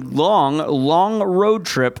after a long road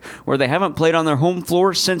trip where they haven't played on their home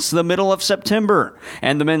floor since the middle of September.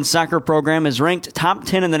 And the men's soccer program is ranked top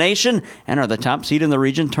 10 in the nation and are the top seed in the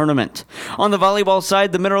region tournament. On the volleyball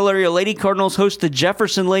side, the Mineral Area Lady Cardinals host the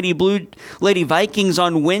Jefferson Lady Vikings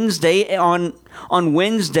on Wednesday in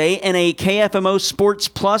a KFMO Sports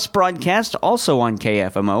Plus broadcast, also on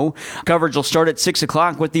KFMO. Coverage will start at 6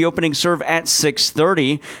 o'clock with the opening serve at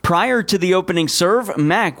 6:30. Prior to the opening serve,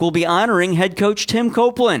 Mac will be honoring head coach Tim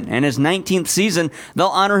Copeland. In his 19th season, they'll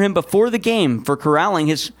honor him before the game for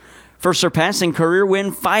surpassing career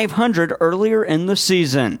win 500 earlier in the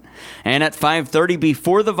season. And at 5:30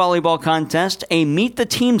 before the volleyball contest, a Meet the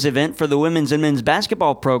Teams event for the women's and men's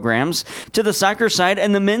basketball programs. To the soccer side,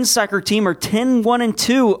 and the men's soccer team are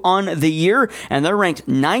 10-1-2 on the year, and they're ranked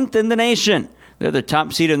 9th in the nation. They're the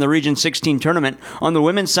top seed in the Region 16 tournament. On the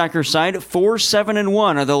women's soccer side,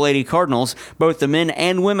 4-7-1 are the Lady Cardinals. Both the men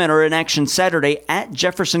and women are in action Saturday at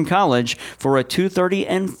Jefferson College for a 2:30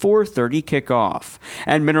 and 4:30 kickoff.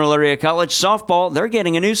 At Mineral Area College softball, they're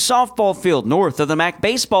getting a new softball field north of the MAC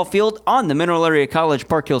baseball field on the Mineral Area College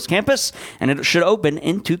Park Hills campus, and it should open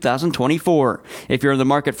in 2024. If you're in the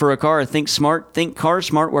market for a car, think smart, think Car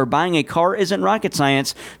Smart, where buying a car isn't rocket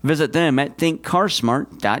science. Visit them at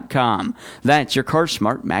thinkcarsmart.com. That's your Car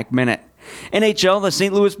Smart Mac Minute. NHL, the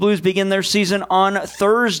St. Louis Blues begin their season on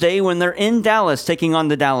Thursday when they're in Dallas taking on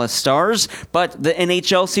the Dallas Stars. But the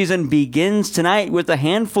NHL season begins tonight with a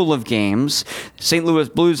handful of games. St. Louis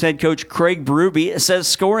Blues head coach Craig Berube says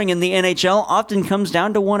scoring in the NHL often comes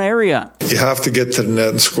down to one area. You have to get to the net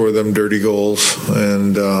and score them dirty goals.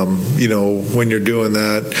 And, when you're doing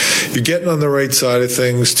that, you're getting on the right side of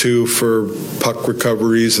things, too, for puck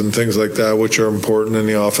recoveries and things like that, which are important in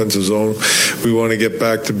the offensive zone. We want to get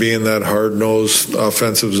back to being that hard-nosed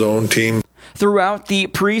offensive zone team. Throughout the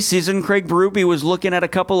preseason, Craig Berube was looking at a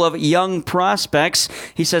couple of young prospects.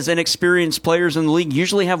 He says inexperienced players in the league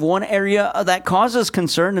usually have one area that causes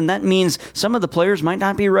concern, and that means some of the players might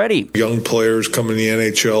not be ready. Young players come in the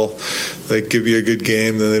NHL, they give you a good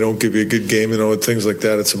game, then they don't give you a good game, things like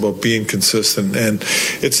that. It's about being consistent, and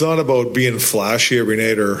it's not about being flashy every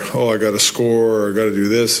night or, I got to score or I got to do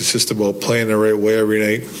this. It's just about playing the right way every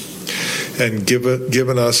night and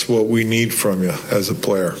giving us what we need from you as a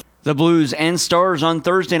player. The Blues and Stars on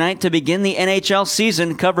Thursday night to begin the NHL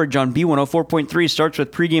season. Coverage on B104.3 starts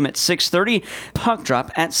with pregame at 6:30, puck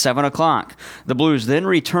drop at 7 o'clock. The Blues then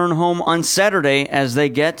return home on Saturday as they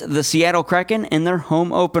get the Seattle Kraken in their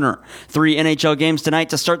home opener. 3 NHL games tonight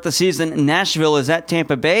to start the season. Nashville is at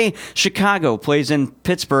Tampa Bay, Chicago plays in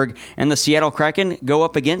Pittsburgh, and the Seattle Kraken go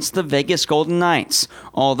up against the Vegas Golden Knights.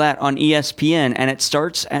 All that on ESPN, and it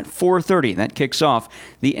starts at 4:30. That kicks off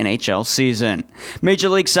the NHL season. Major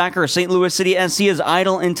League Soccer, St. Louis City SC is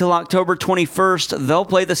idle until October 21st. They'll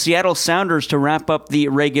play the Seattle Sounders to wrap up the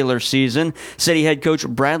regular season. City head coach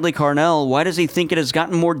Bradley Carnell, why does he think it has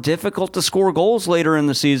gotten more difficult to score goals later in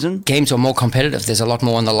the season? Games are more competitive. There's a lot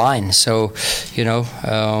more on the line. So,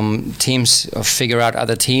 teams figure out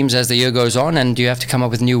other teams as the year goes on, and you have to come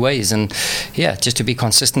up with new ways. And, just to be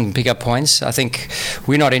consistent and pick up points. I think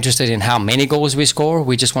we're not interested in how many goals we score.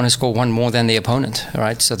 We just want to score one more than the opponent,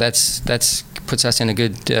 right? So that's puts us in a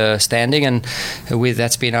good standing, and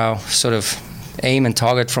that's been our sort of aim and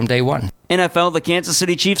target from day one. NFL, the Kansas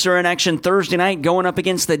City Chiefs are in action Thursday night going up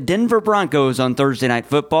against the Denver Broncos on Thursday Night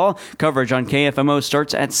Football. Coverage on KFMO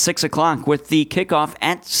starts at 6 o'clock with the kickoff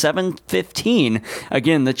at 7:15.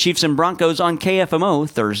 Again, the Chiefs and Broncos on KFMO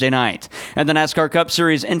Thursday night. And the NASCAR Cup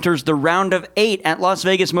Series enters the round of 8 at Las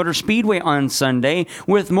Vegas Motor Speedway on Sunday.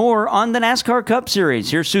 With more on the NASCAR Cup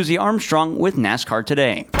Series, here's Susie Armstrong with NASCAR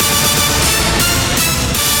Today.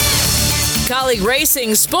 Colleague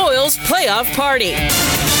Racing spoils playoff party.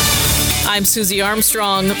 I'm Susie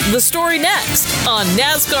Armstrong. The story next on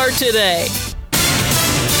NASCAR Today.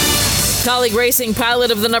 Colleague Racing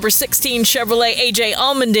pilot of the number 16 Chevrolet AJ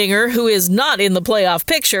Allmendinger, who is not in the playoff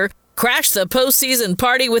picture, crashed the postseason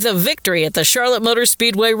party with a victory at the Charlotte Motor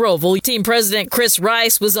Speedway Roval. Team president Chris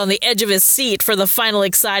Rice was on the edge of his seat for the final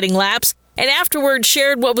exciting laps, and afterward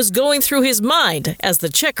shared what was going through his mind as the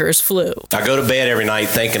checkers flew. I go to bed every night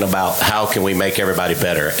thinking about how can we make everybody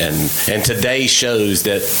better, and today shows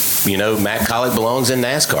that, Matt Collick belongs in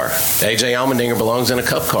NASCAR. AJ Allmendinger belongs in a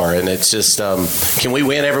Cup car, and it's just, can we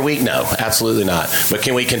win every week? No, absolutely not. But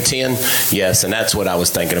can we contend? Yes, and that's what I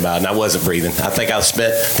was thinking about, and I wasn't breathing. I think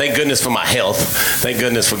thank goodness for my health. Thank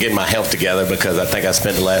goodness for getting my health together, because I think I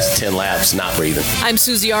spent the last 10 laps not breathing. I'm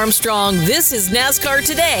Susie Armstrong. This is NASCAR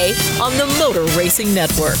Today on the Motor Racing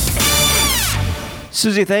Network.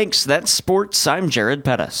 Susie, thanks. That's sports. I'm Jared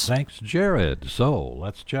Pettis. Thanks, Jared. So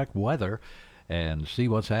let's check weather and see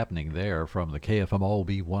what's happening there from the KFMO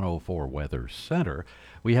B104 Weather Center.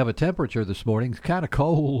 We have a temperature this morning. It's kind of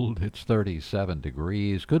cold. It's 37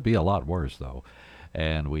 degrees. Could be a lot worse, though.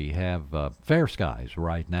 And we have fair skies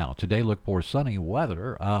right now. Today, look for sunny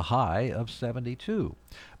weather, a high of 72.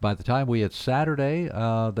 By the time we hit Saturday,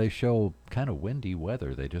 they show kind of windy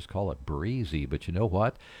weather. They just call it breezy. But you know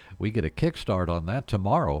what? We get a kickstart on that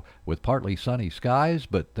tomorrow with partly sunny skies,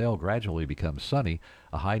 but they'll gradually become sunny.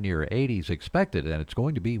 A high near 80s expected, and it's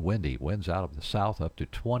going to be windy. Winds out of the south up to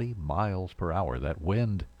 20 miles per hour. That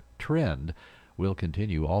wind trend will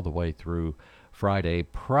continue all the way through Friday,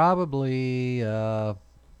 probably,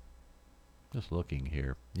 just looking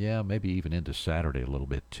here, maybe even into Saturday a little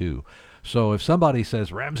bit too. So if somebody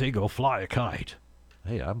says, Ramsey, go fly a kite,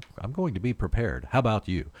 Hey, I'm going to be prepared. How about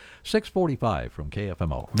you? 645 from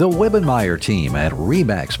KFMO. The Wibbenmeyer team at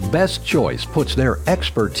RE/MAX Best Choice puts their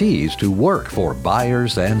expertise to work for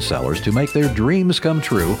buyers and sellers to make their dreams come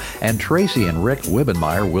true, and Tracy and Rick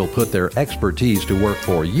Wibbenmeyer will put their expertise to work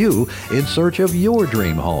for you in search of your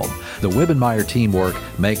dream home. The Wibbenmeyer teamwork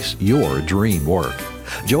makes your dream work.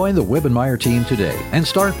 Join the Wibbenmeyer team today and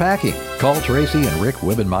start packing. Call Tracy and Rick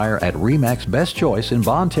Wibbenmeyer at RE/MAX Best Choice in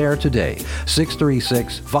Bonne Terre today.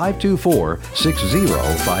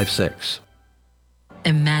 636-524-6056.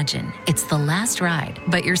 Imagine it's the last ride,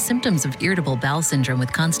 but your symptoms of irritable bowel syndrome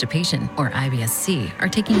with constipation, or IBS-C, are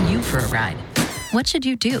taking you for a ride. What should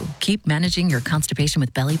you do? Keep managing your constipation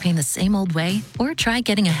with belly pain the same old way? Or try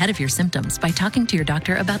getting ahead of your symptoms by talking to your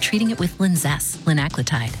doctor about treating it with Linzess,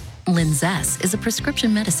 linaclotide. Linzess is a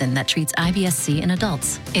prescription medicine that treats IBS-C in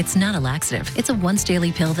adults. It's not a laxative. It's a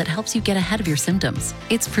once-daily pill that helps you get ahead of your symptoms.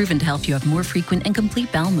 It's proven to help you have more frequent and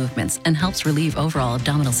complete bowel movements and helps relieve overall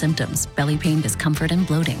abdominal symptoms, belly pain, discomfort, and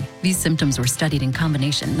bloating. These symptoms were studied in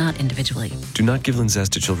combination, not individually. Do not give Linzess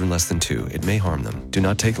to children less than 2. It may harm them. Do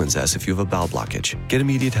not take Linzess if you have a bowel blockage. Get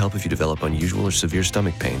immediate help if you develop unusual or severe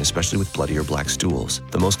stomach pain, especially with bloody or black stools.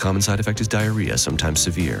 The most common side effect is diarrhea, sometimes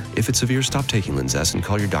severe. If it's severe, stop taking Linzess and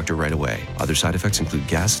call your doctor right away. Other side effects include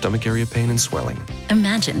gas, stomach area pain, and swelling.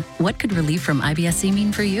 Imagine, what could relief from IBS-C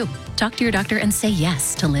mean for you? Talk to your doctor and say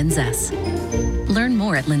yes to Linzess. Learn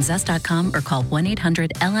more at linzess.com or call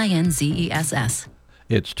 1-800-LINZESS.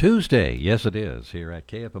 It's Tuesday. Yes, it is. Here at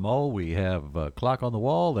KFMO, we have a clock on the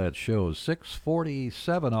wall that shows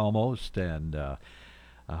 6:47 almost, and oh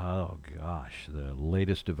gosh, the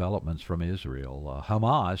latest developments from Israel.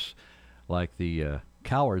 Hamas, like the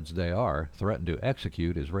cowards they are, threatened to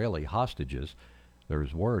execute Israeli hostages.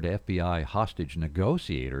 There's word FBI hostage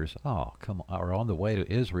negotiators are on the way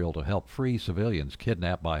to Israel to help free civilians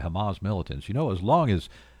kidnapped by Hamas militants. You know, as long as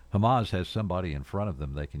Hamas has somebody in front of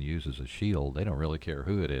them they can use as a shield, they don't really care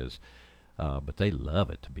who it is, but they love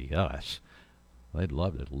it to be us. They'd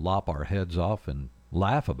love to lop our heads off and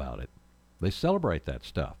laugh about it. They celebrate that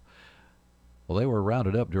stuff. Well, they were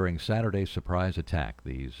rounded up during Saturday's surprise attack.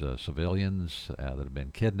 These civilians that have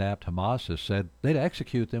been kidnapped, Hamas has said they'd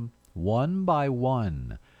execute them one by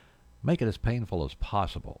one, make it as painful as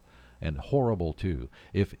possible, and horrible too,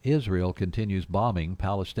 if Israel continues bombing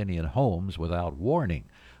Palestinian homes without warning.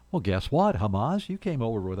 Well, guess what, Hamas? You came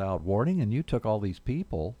over without warning and you took all these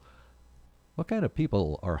people. What kind of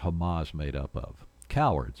people are Hamas made up of?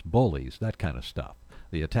 Cowards, bullies, that kind of stuff.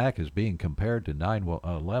 The attack is being compared to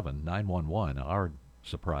 9/11, our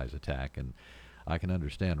surprise attack, and I can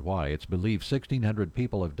understand why. It's believed 1,600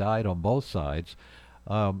 people have died on both sides.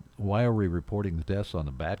 Why are we reporting the deaths on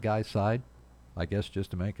the bad guy side? I guess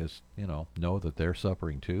just to make us, know that they're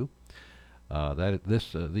suffering too.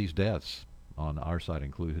 These deaths on our side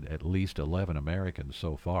include at least 11 Americans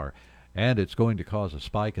so far. And it's going to cause a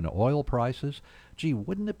spike in oil prices. Gee,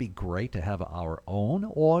 wouldn't it be great to have our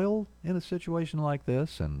own oil in a situation like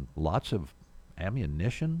this, and lots of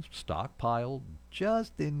ammunition stockpiled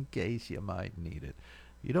just in case you might need it?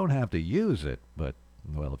 You don't have to use it, but,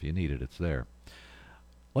 well, if you need it, it's there.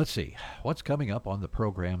 Let's see, what's coming up on the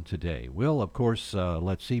program today? We'll, of course,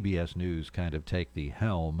 let CBS News kind of take the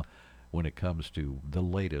helm when it comes to the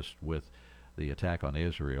latest with the attack on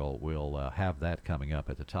Israel. We'll have that coming up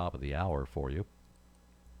at the top of the hour for you.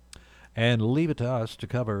 And leave it to us to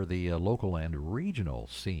cover the local and regional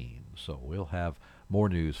scene. So we'll have more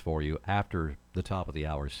news for you after the top of the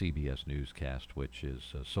hour CBS newscast, which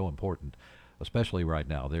is so important, especially right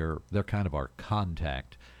now. They're kind of our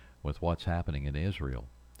contact with what's happening in Israel.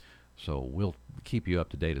 So we'll keep you up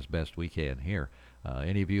to date as best we can here.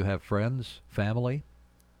 Any of you have friends, family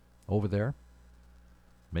over there,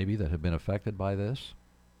 maybe that have been affected by this?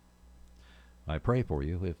 I pray for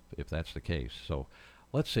you if that's the case. So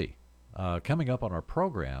let's see. Coming up on our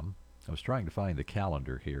program, I was trying to find the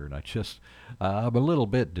calendar here, and I'm a little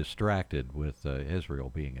bit distracted with Israel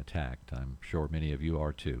being attacked. I'm sure many of you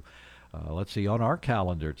are too. Let's see. On our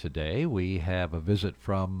calendar today, we have a visit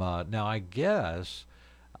from, now I guess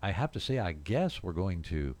we're going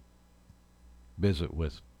to visit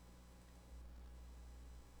with,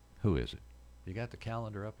 who is it? You got the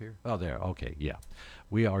calendar up here? Oh, there. Okay, yeah.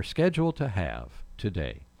 We are scheduled to have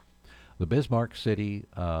today the Bismarck City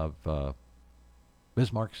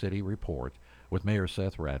report with Mayor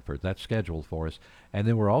Seth Radford. That's scheduled for us. And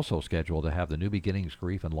then we're also scheduled to have the New Beginnings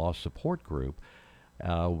Grief and Loss Support Group.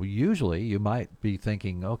 Usually you might be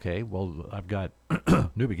thinking, okay, well, I've got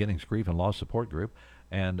New Beginnings Grief and Loss Support Group,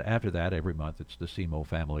 and after that, every month, it's the SEMO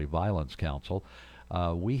Family Violence Council.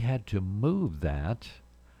 We had to move that,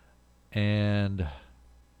 and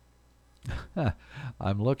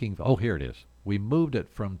I'm looking. Oh, here it is. We moved it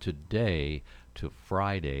from today to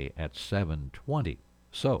Friday at 7:20.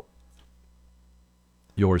 So,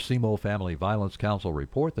 your SEMO Family Violence Council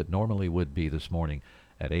report that normally would be this morning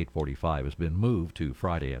at 8:45 has been moved to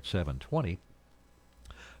Friday at 7:20.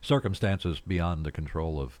 Circumstances beyond the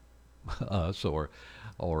control of us or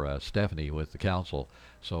Stephanie with the council.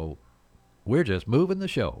 So we're just moving the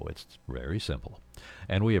show. It's very simple.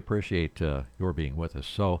 And we appreciate your being with us.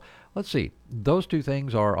 So let's see. Those two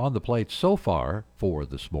things are on the plate so far for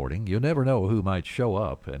this morning. You never know who might show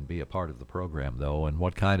up and be a part of the program, though, and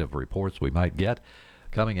what kind of reports we might get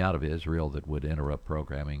coming out of Israel that would interrupt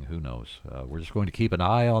programming. Who knows? We're just going to keep an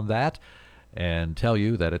eye on that and tell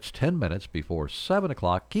you that it's 10 minutes before 7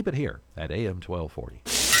 o'clock. Keep it here at AM 1240.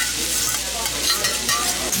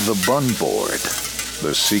 The Bun Board,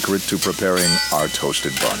 the secret to preparing our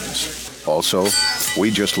toasted buns. Also,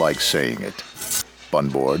 we just like saying it. Bun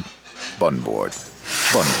Board, Bun Board,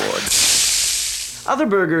 Bun Board. Other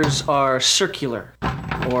burgers are circular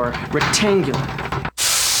or rectangular, but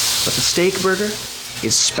the steak burger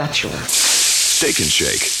is spatular. Steak and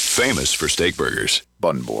Shake, famous for steak burgers.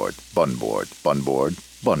 Bun Board, Bun Board, Bun Board,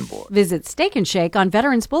 Bun Board. Visit Steak and Shake on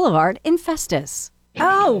Veterans Boulevard in Festus.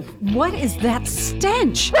 Oh, what is that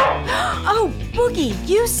stench? Oh, Boogie,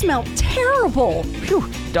 you smell terrible. Phew,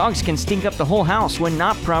 dogs can stink up the whole house when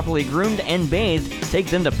not properly groomed and bathed. Take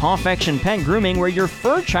them to Pawfection Pet Grooming, where your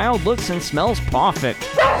fur child looks and smells perfect.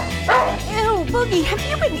 Ew, Boogie, have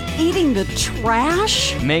you been eating the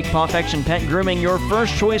trash? Make Pawfection Pet Grooming your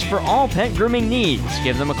first choice for all pet grooming needs.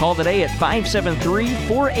 Give them a call today at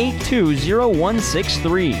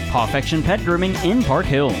 573-482-0163. Pawfection Pet Grooming in Park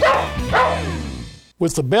Hills.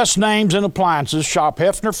 With the best names in appliances, shop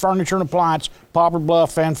Hefner Furniture and Appliance, Poplar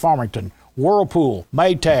Bluff and Farmington. Whirlpool,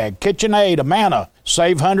 Maytag, KitchenAid, Amana.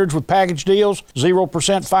 Save hundreds with package deals,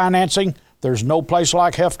 0% financing. There's no place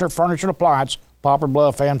like Hefner Furniture and Appliance, Poplar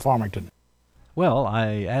Bluff and Farmington. Well,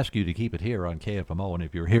 I ask you to keep it here on KFMO, and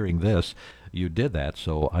if you're hearing this, you did that,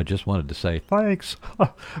 so I just wanted to say thanks.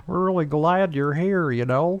 We're really glad you're here, you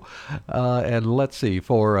know. And let's see,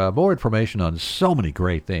 for more information on so many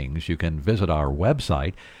great things, you can visit our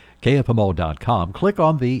website, KFMO.com. Click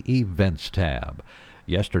on the Events tab.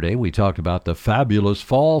 Yesterday, we talked about the fabulous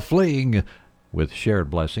Fall Fling with Shared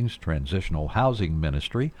Blessings Transitional Housing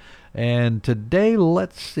Ministry. And today,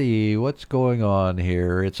 let's see what's going on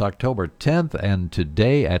here. It's October 10th, and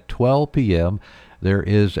today at 12 p.m., there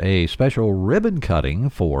is a special ribbon cutting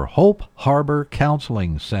for Hope Harbor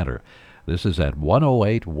Counseling Center. This is at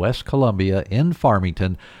 108 West Columbia in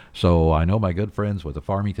Farmington. So I know my good friends with the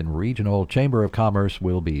Farmington Regional Chamber of Commerce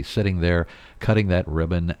will be sitting there cutting that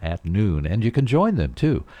ribbon at noon. And you can join them,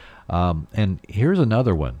 too. And here's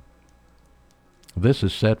another one. This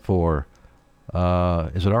is set for...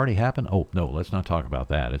 is it already happened? Oh, no, let's not talk about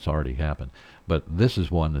that. It's already happened. But this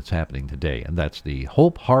is one that's happening today, and that's the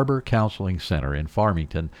Hope Harbor Counseling Center in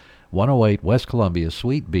Farmington, 108 West Columbia,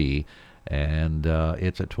 Suite B, and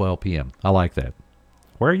it's at 12 p.m. I like that.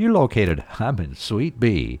 Where are you located? I'm in Suite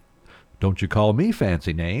B. Don't you call me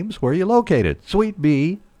fancy names. Where are you located? Suite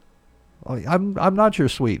B. I'm not your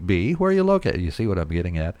Suite B. Where are you located? You see what I'm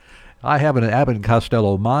getting at? I have an Abbott and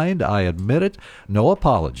Costello mind. I admit it. No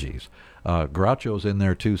apologies. Groucho's in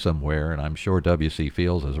there too somewhere, and I'm sure W.C.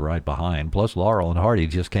 Fields is right behind. Plus, Laurel and Hardy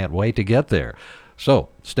just can't wait to get there. So,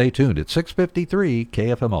 stay tuned at 6:53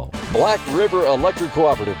 KFMO. Black River Electric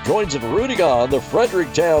Cooperative joins in rooting on the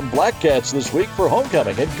Fredericktown Black Cats this week for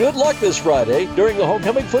homecoming. And good luck this Friday during the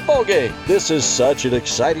homecoming football game. This is such an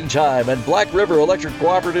exciting time, and Black River Electric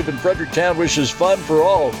Cooperative in Fredericktown wishes fun for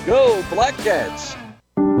all. Go Black Cats!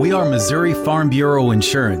 We are Missouri Farm Bureau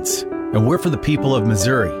Insurance, and we're for the people of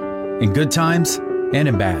Missouri. In good times and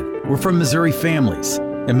in bad. We're from Missouri families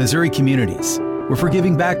and Missouri communities. We're for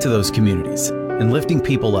giving back to those communities and lifting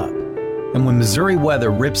people up. And when Missouri weather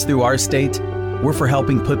rips through our state, we're for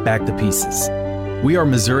helping put back the pieces. We are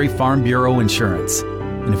Missouri Farm Bureau Insurance.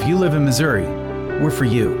 And if you live in Missouri, we're for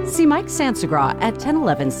you. See Mike Sansagra at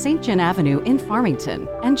 1011 St. John Avenue in Farmington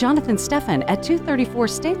and Jonathan Steffen at 234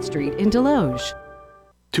 State Street in Deloge.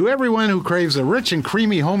 To everyone who craves a rich and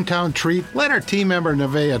creamy hometown treat, let our team member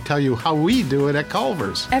Nevaeh tell you how we do it at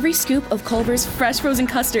Culver's. Every scoop of Culver's fresh frozen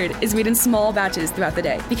custard is made in small batches throughout the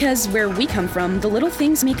day. Because where we come from, the little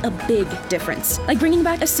things make a big difference. Like bringing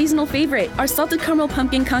back a seasonal favorite. Our salted caramel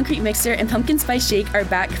pumpkin concrete mixer and pumpkin spice shake are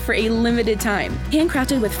back for a limited time.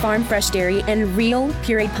 Handcrafted with farm fresh dairy and real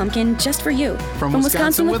pureed pumpkin just for you. From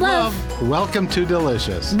Wisconsin with love. Welcome to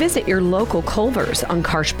Delicious. Visit your local Culver's on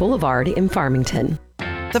Karsh Boulevard in Farmington.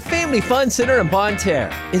 The Family Fun Center in Bonne Terre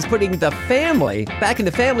is putting the family back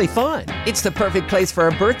into family fun. It's the perfect place for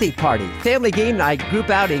a birthday party, family game night, group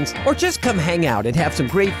outings, or just come hang out and have some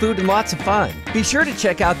great food and lots of fun. Be sure to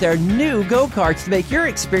check out their new go-karts to make your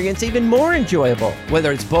experience even more enjoyable.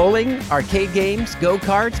 Whether it's bowling, arcade games,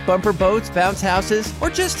 go-karts, bumper boats, bounce houses, or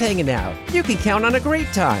just hanging out, you can count on a great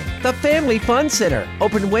time. The Family Fun Center,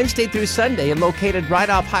 open Wednesday through Sunday and located right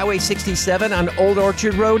off Highway 67 on Old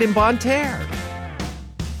Orchard Road in Bonne Terre.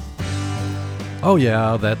 Oh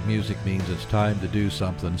yeah, that music means it's time to do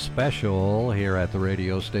something special here at the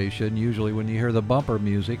radio station. Usually when you hear the bumper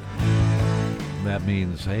music, that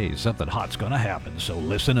means, hey, something hot's gonna happen, so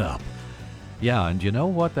listen up. Yeah, and you know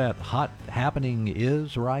what that hot happening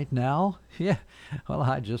is right now? Yeah, well,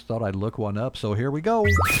 I just thought I'd look one up, so here we go.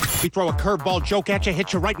 We throw a curveball joke at you,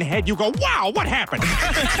 hit you right in the head, you go, wow, what happened?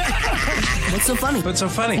 What's so funny? What's so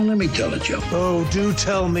funny? Well, let me tell a joke. Oh, do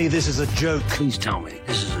tell me this is a joke. Please tell me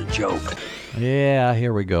this is a joke. Yeah,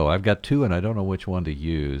 here we go. I've got two, and I don't know which one to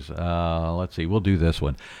use. Let's see. We'll do this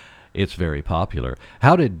one. It's very popular.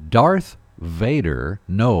 How did Darth Vader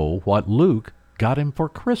know what Luke got him for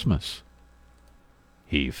Christmas?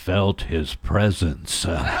 He felt his presence.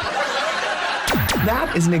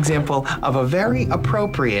 That is an example of a very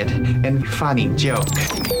appropriate and funny joke.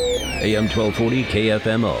 AM 1240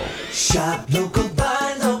 KFMO. Shop local,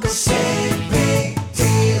 buy local, save big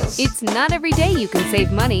deals. It's not every day you can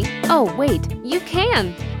save money. Oh, wait, you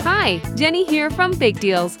can. Hi, Jenny here from Big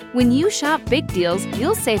Deals. When you shop Big Deals,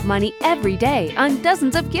 you'll save money every day on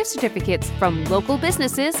dozens of gift certificates from local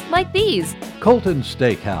businesses like these. Colton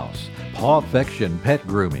Steakhouse, Pawfection Pet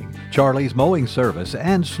Grooming, Charlie's Mowing Service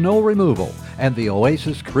and Snow Removal, and the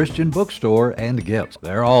Oasis Christian Bookstore and Gifts.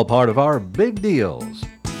 They're all part of our Big Deals.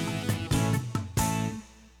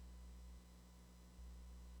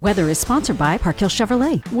 Weather is sponsored by Park Hill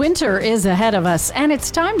Chevrolet. Winter is ahead of us, and it's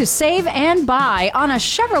time to save and buy on a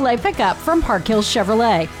Chevrolet pickup from Park Hill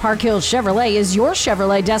Chevrolet. Park Hill Chevrolet is your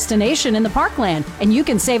Chevrolet destination in the Parkland, and you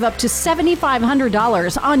can save up to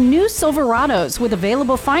 $7,500 on new Silverados with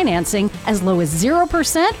available financing as low as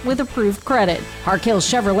 0% with approved credit. Park Hill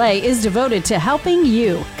Chevrolet is devoted to helping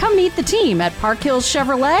you. Come meet the team at Park Hill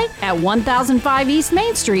Chevrolet at 1005 East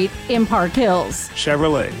Main Street in Park Hills.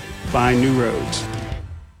 Chevrolet, find new roads.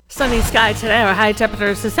 Sunny sky today. Our high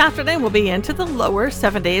temperatures this afternoon will be into the lower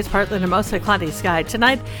 70s, partly to mostly cloudy sky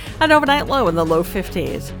tonight, and overnight low in the low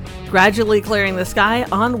 50s. Gradually clearing the sky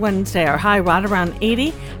on Wednesday. Our high right around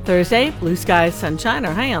 80. Thursday, blue skies, sunshine.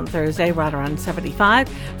 Our high on Thursday right around 75.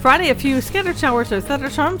 Friday, a few scattered showers or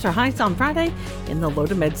thunderstorms. Our highs on Friday in the low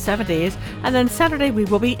to mid 70s. And then Saturday, we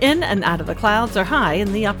will be in and out of the clouds. Our high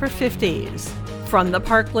in the upper 50s. From the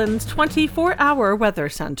Parkland's 24-hour weather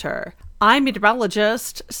center, I'm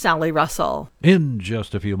meteorologist Sally Russell. In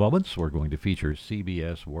just a few moments, we're going to feature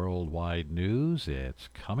CBS Worldwide News. It's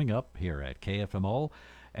coming up here at KFMO.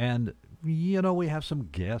 And, you know, we have some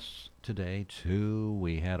guests today, too.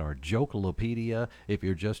 We had our Jokalopedia. If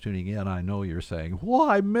you're just tuning in, I know you're saying, "Well,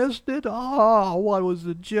 I missed it. Oh, what was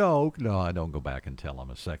the joke?" No, I don't go back and tell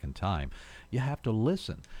them a second time. You have to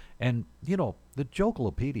listen. And, you know, the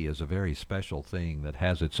Jokalopedia is a very special thing that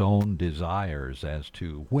has its own desires as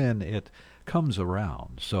to when it comes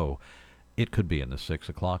around. So it could be in the 6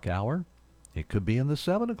 o'clock hour. It could be in the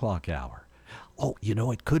 7 o'clock hour. Oh, you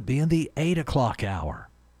know, it could be in the 8 o'clock hour.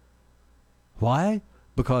 Why?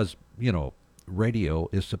 Because, you know, radio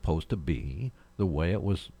is supposed to be the way it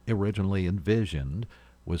was originally envisioned,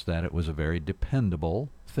 was that it was a very dependable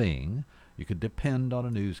thing. You could depend on a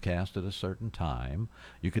newscast at a certain time.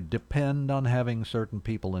 You could depend on having certain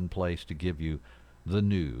people in place to give you the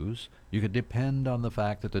news. You could depend on the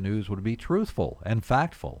fact that the news would be truthful and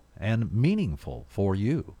factful and meaningful for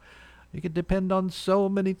you. You could depend on so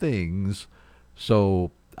many things. So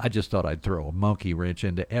I just thought I'd throw a monkey wrench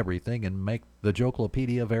into everything and make the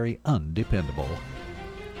Jokalopedia very undependable.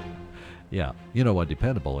 Yeah, you know what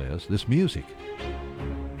dependable is? This music.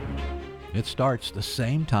 It starts the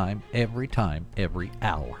same time, every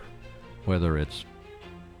hour. Whether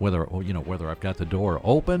I've got the door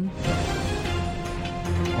open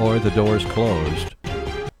or the door's closed.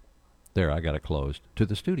 There, I got it closed to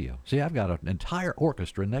the studio. See, I've got an entire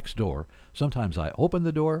orchestra next door. Sometimes I open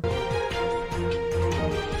the door.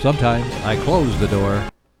 Sometimes I close the door.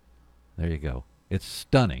 There you go. It's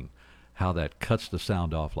stunning how that cuts the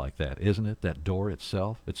sound off like that, isn't it? That door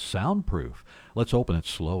itself, it's soundproof. Let's open it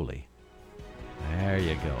slowly. There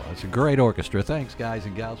you go. It's a great orchestra. Thanks, guys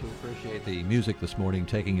and gals. We appreciate the music this morning,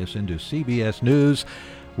 taking us into CBS News,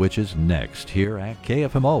 which is next here at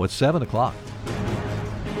KFMO at 7 o'clock.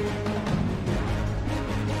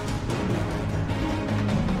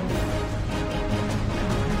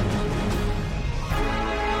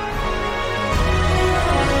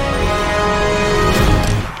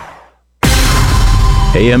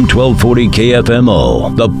 AM 1240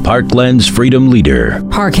 KFMO, the Parkland's freedom leader.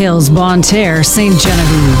 Park Hills, Bonne Terre, St.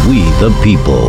 Genevieve. We the people.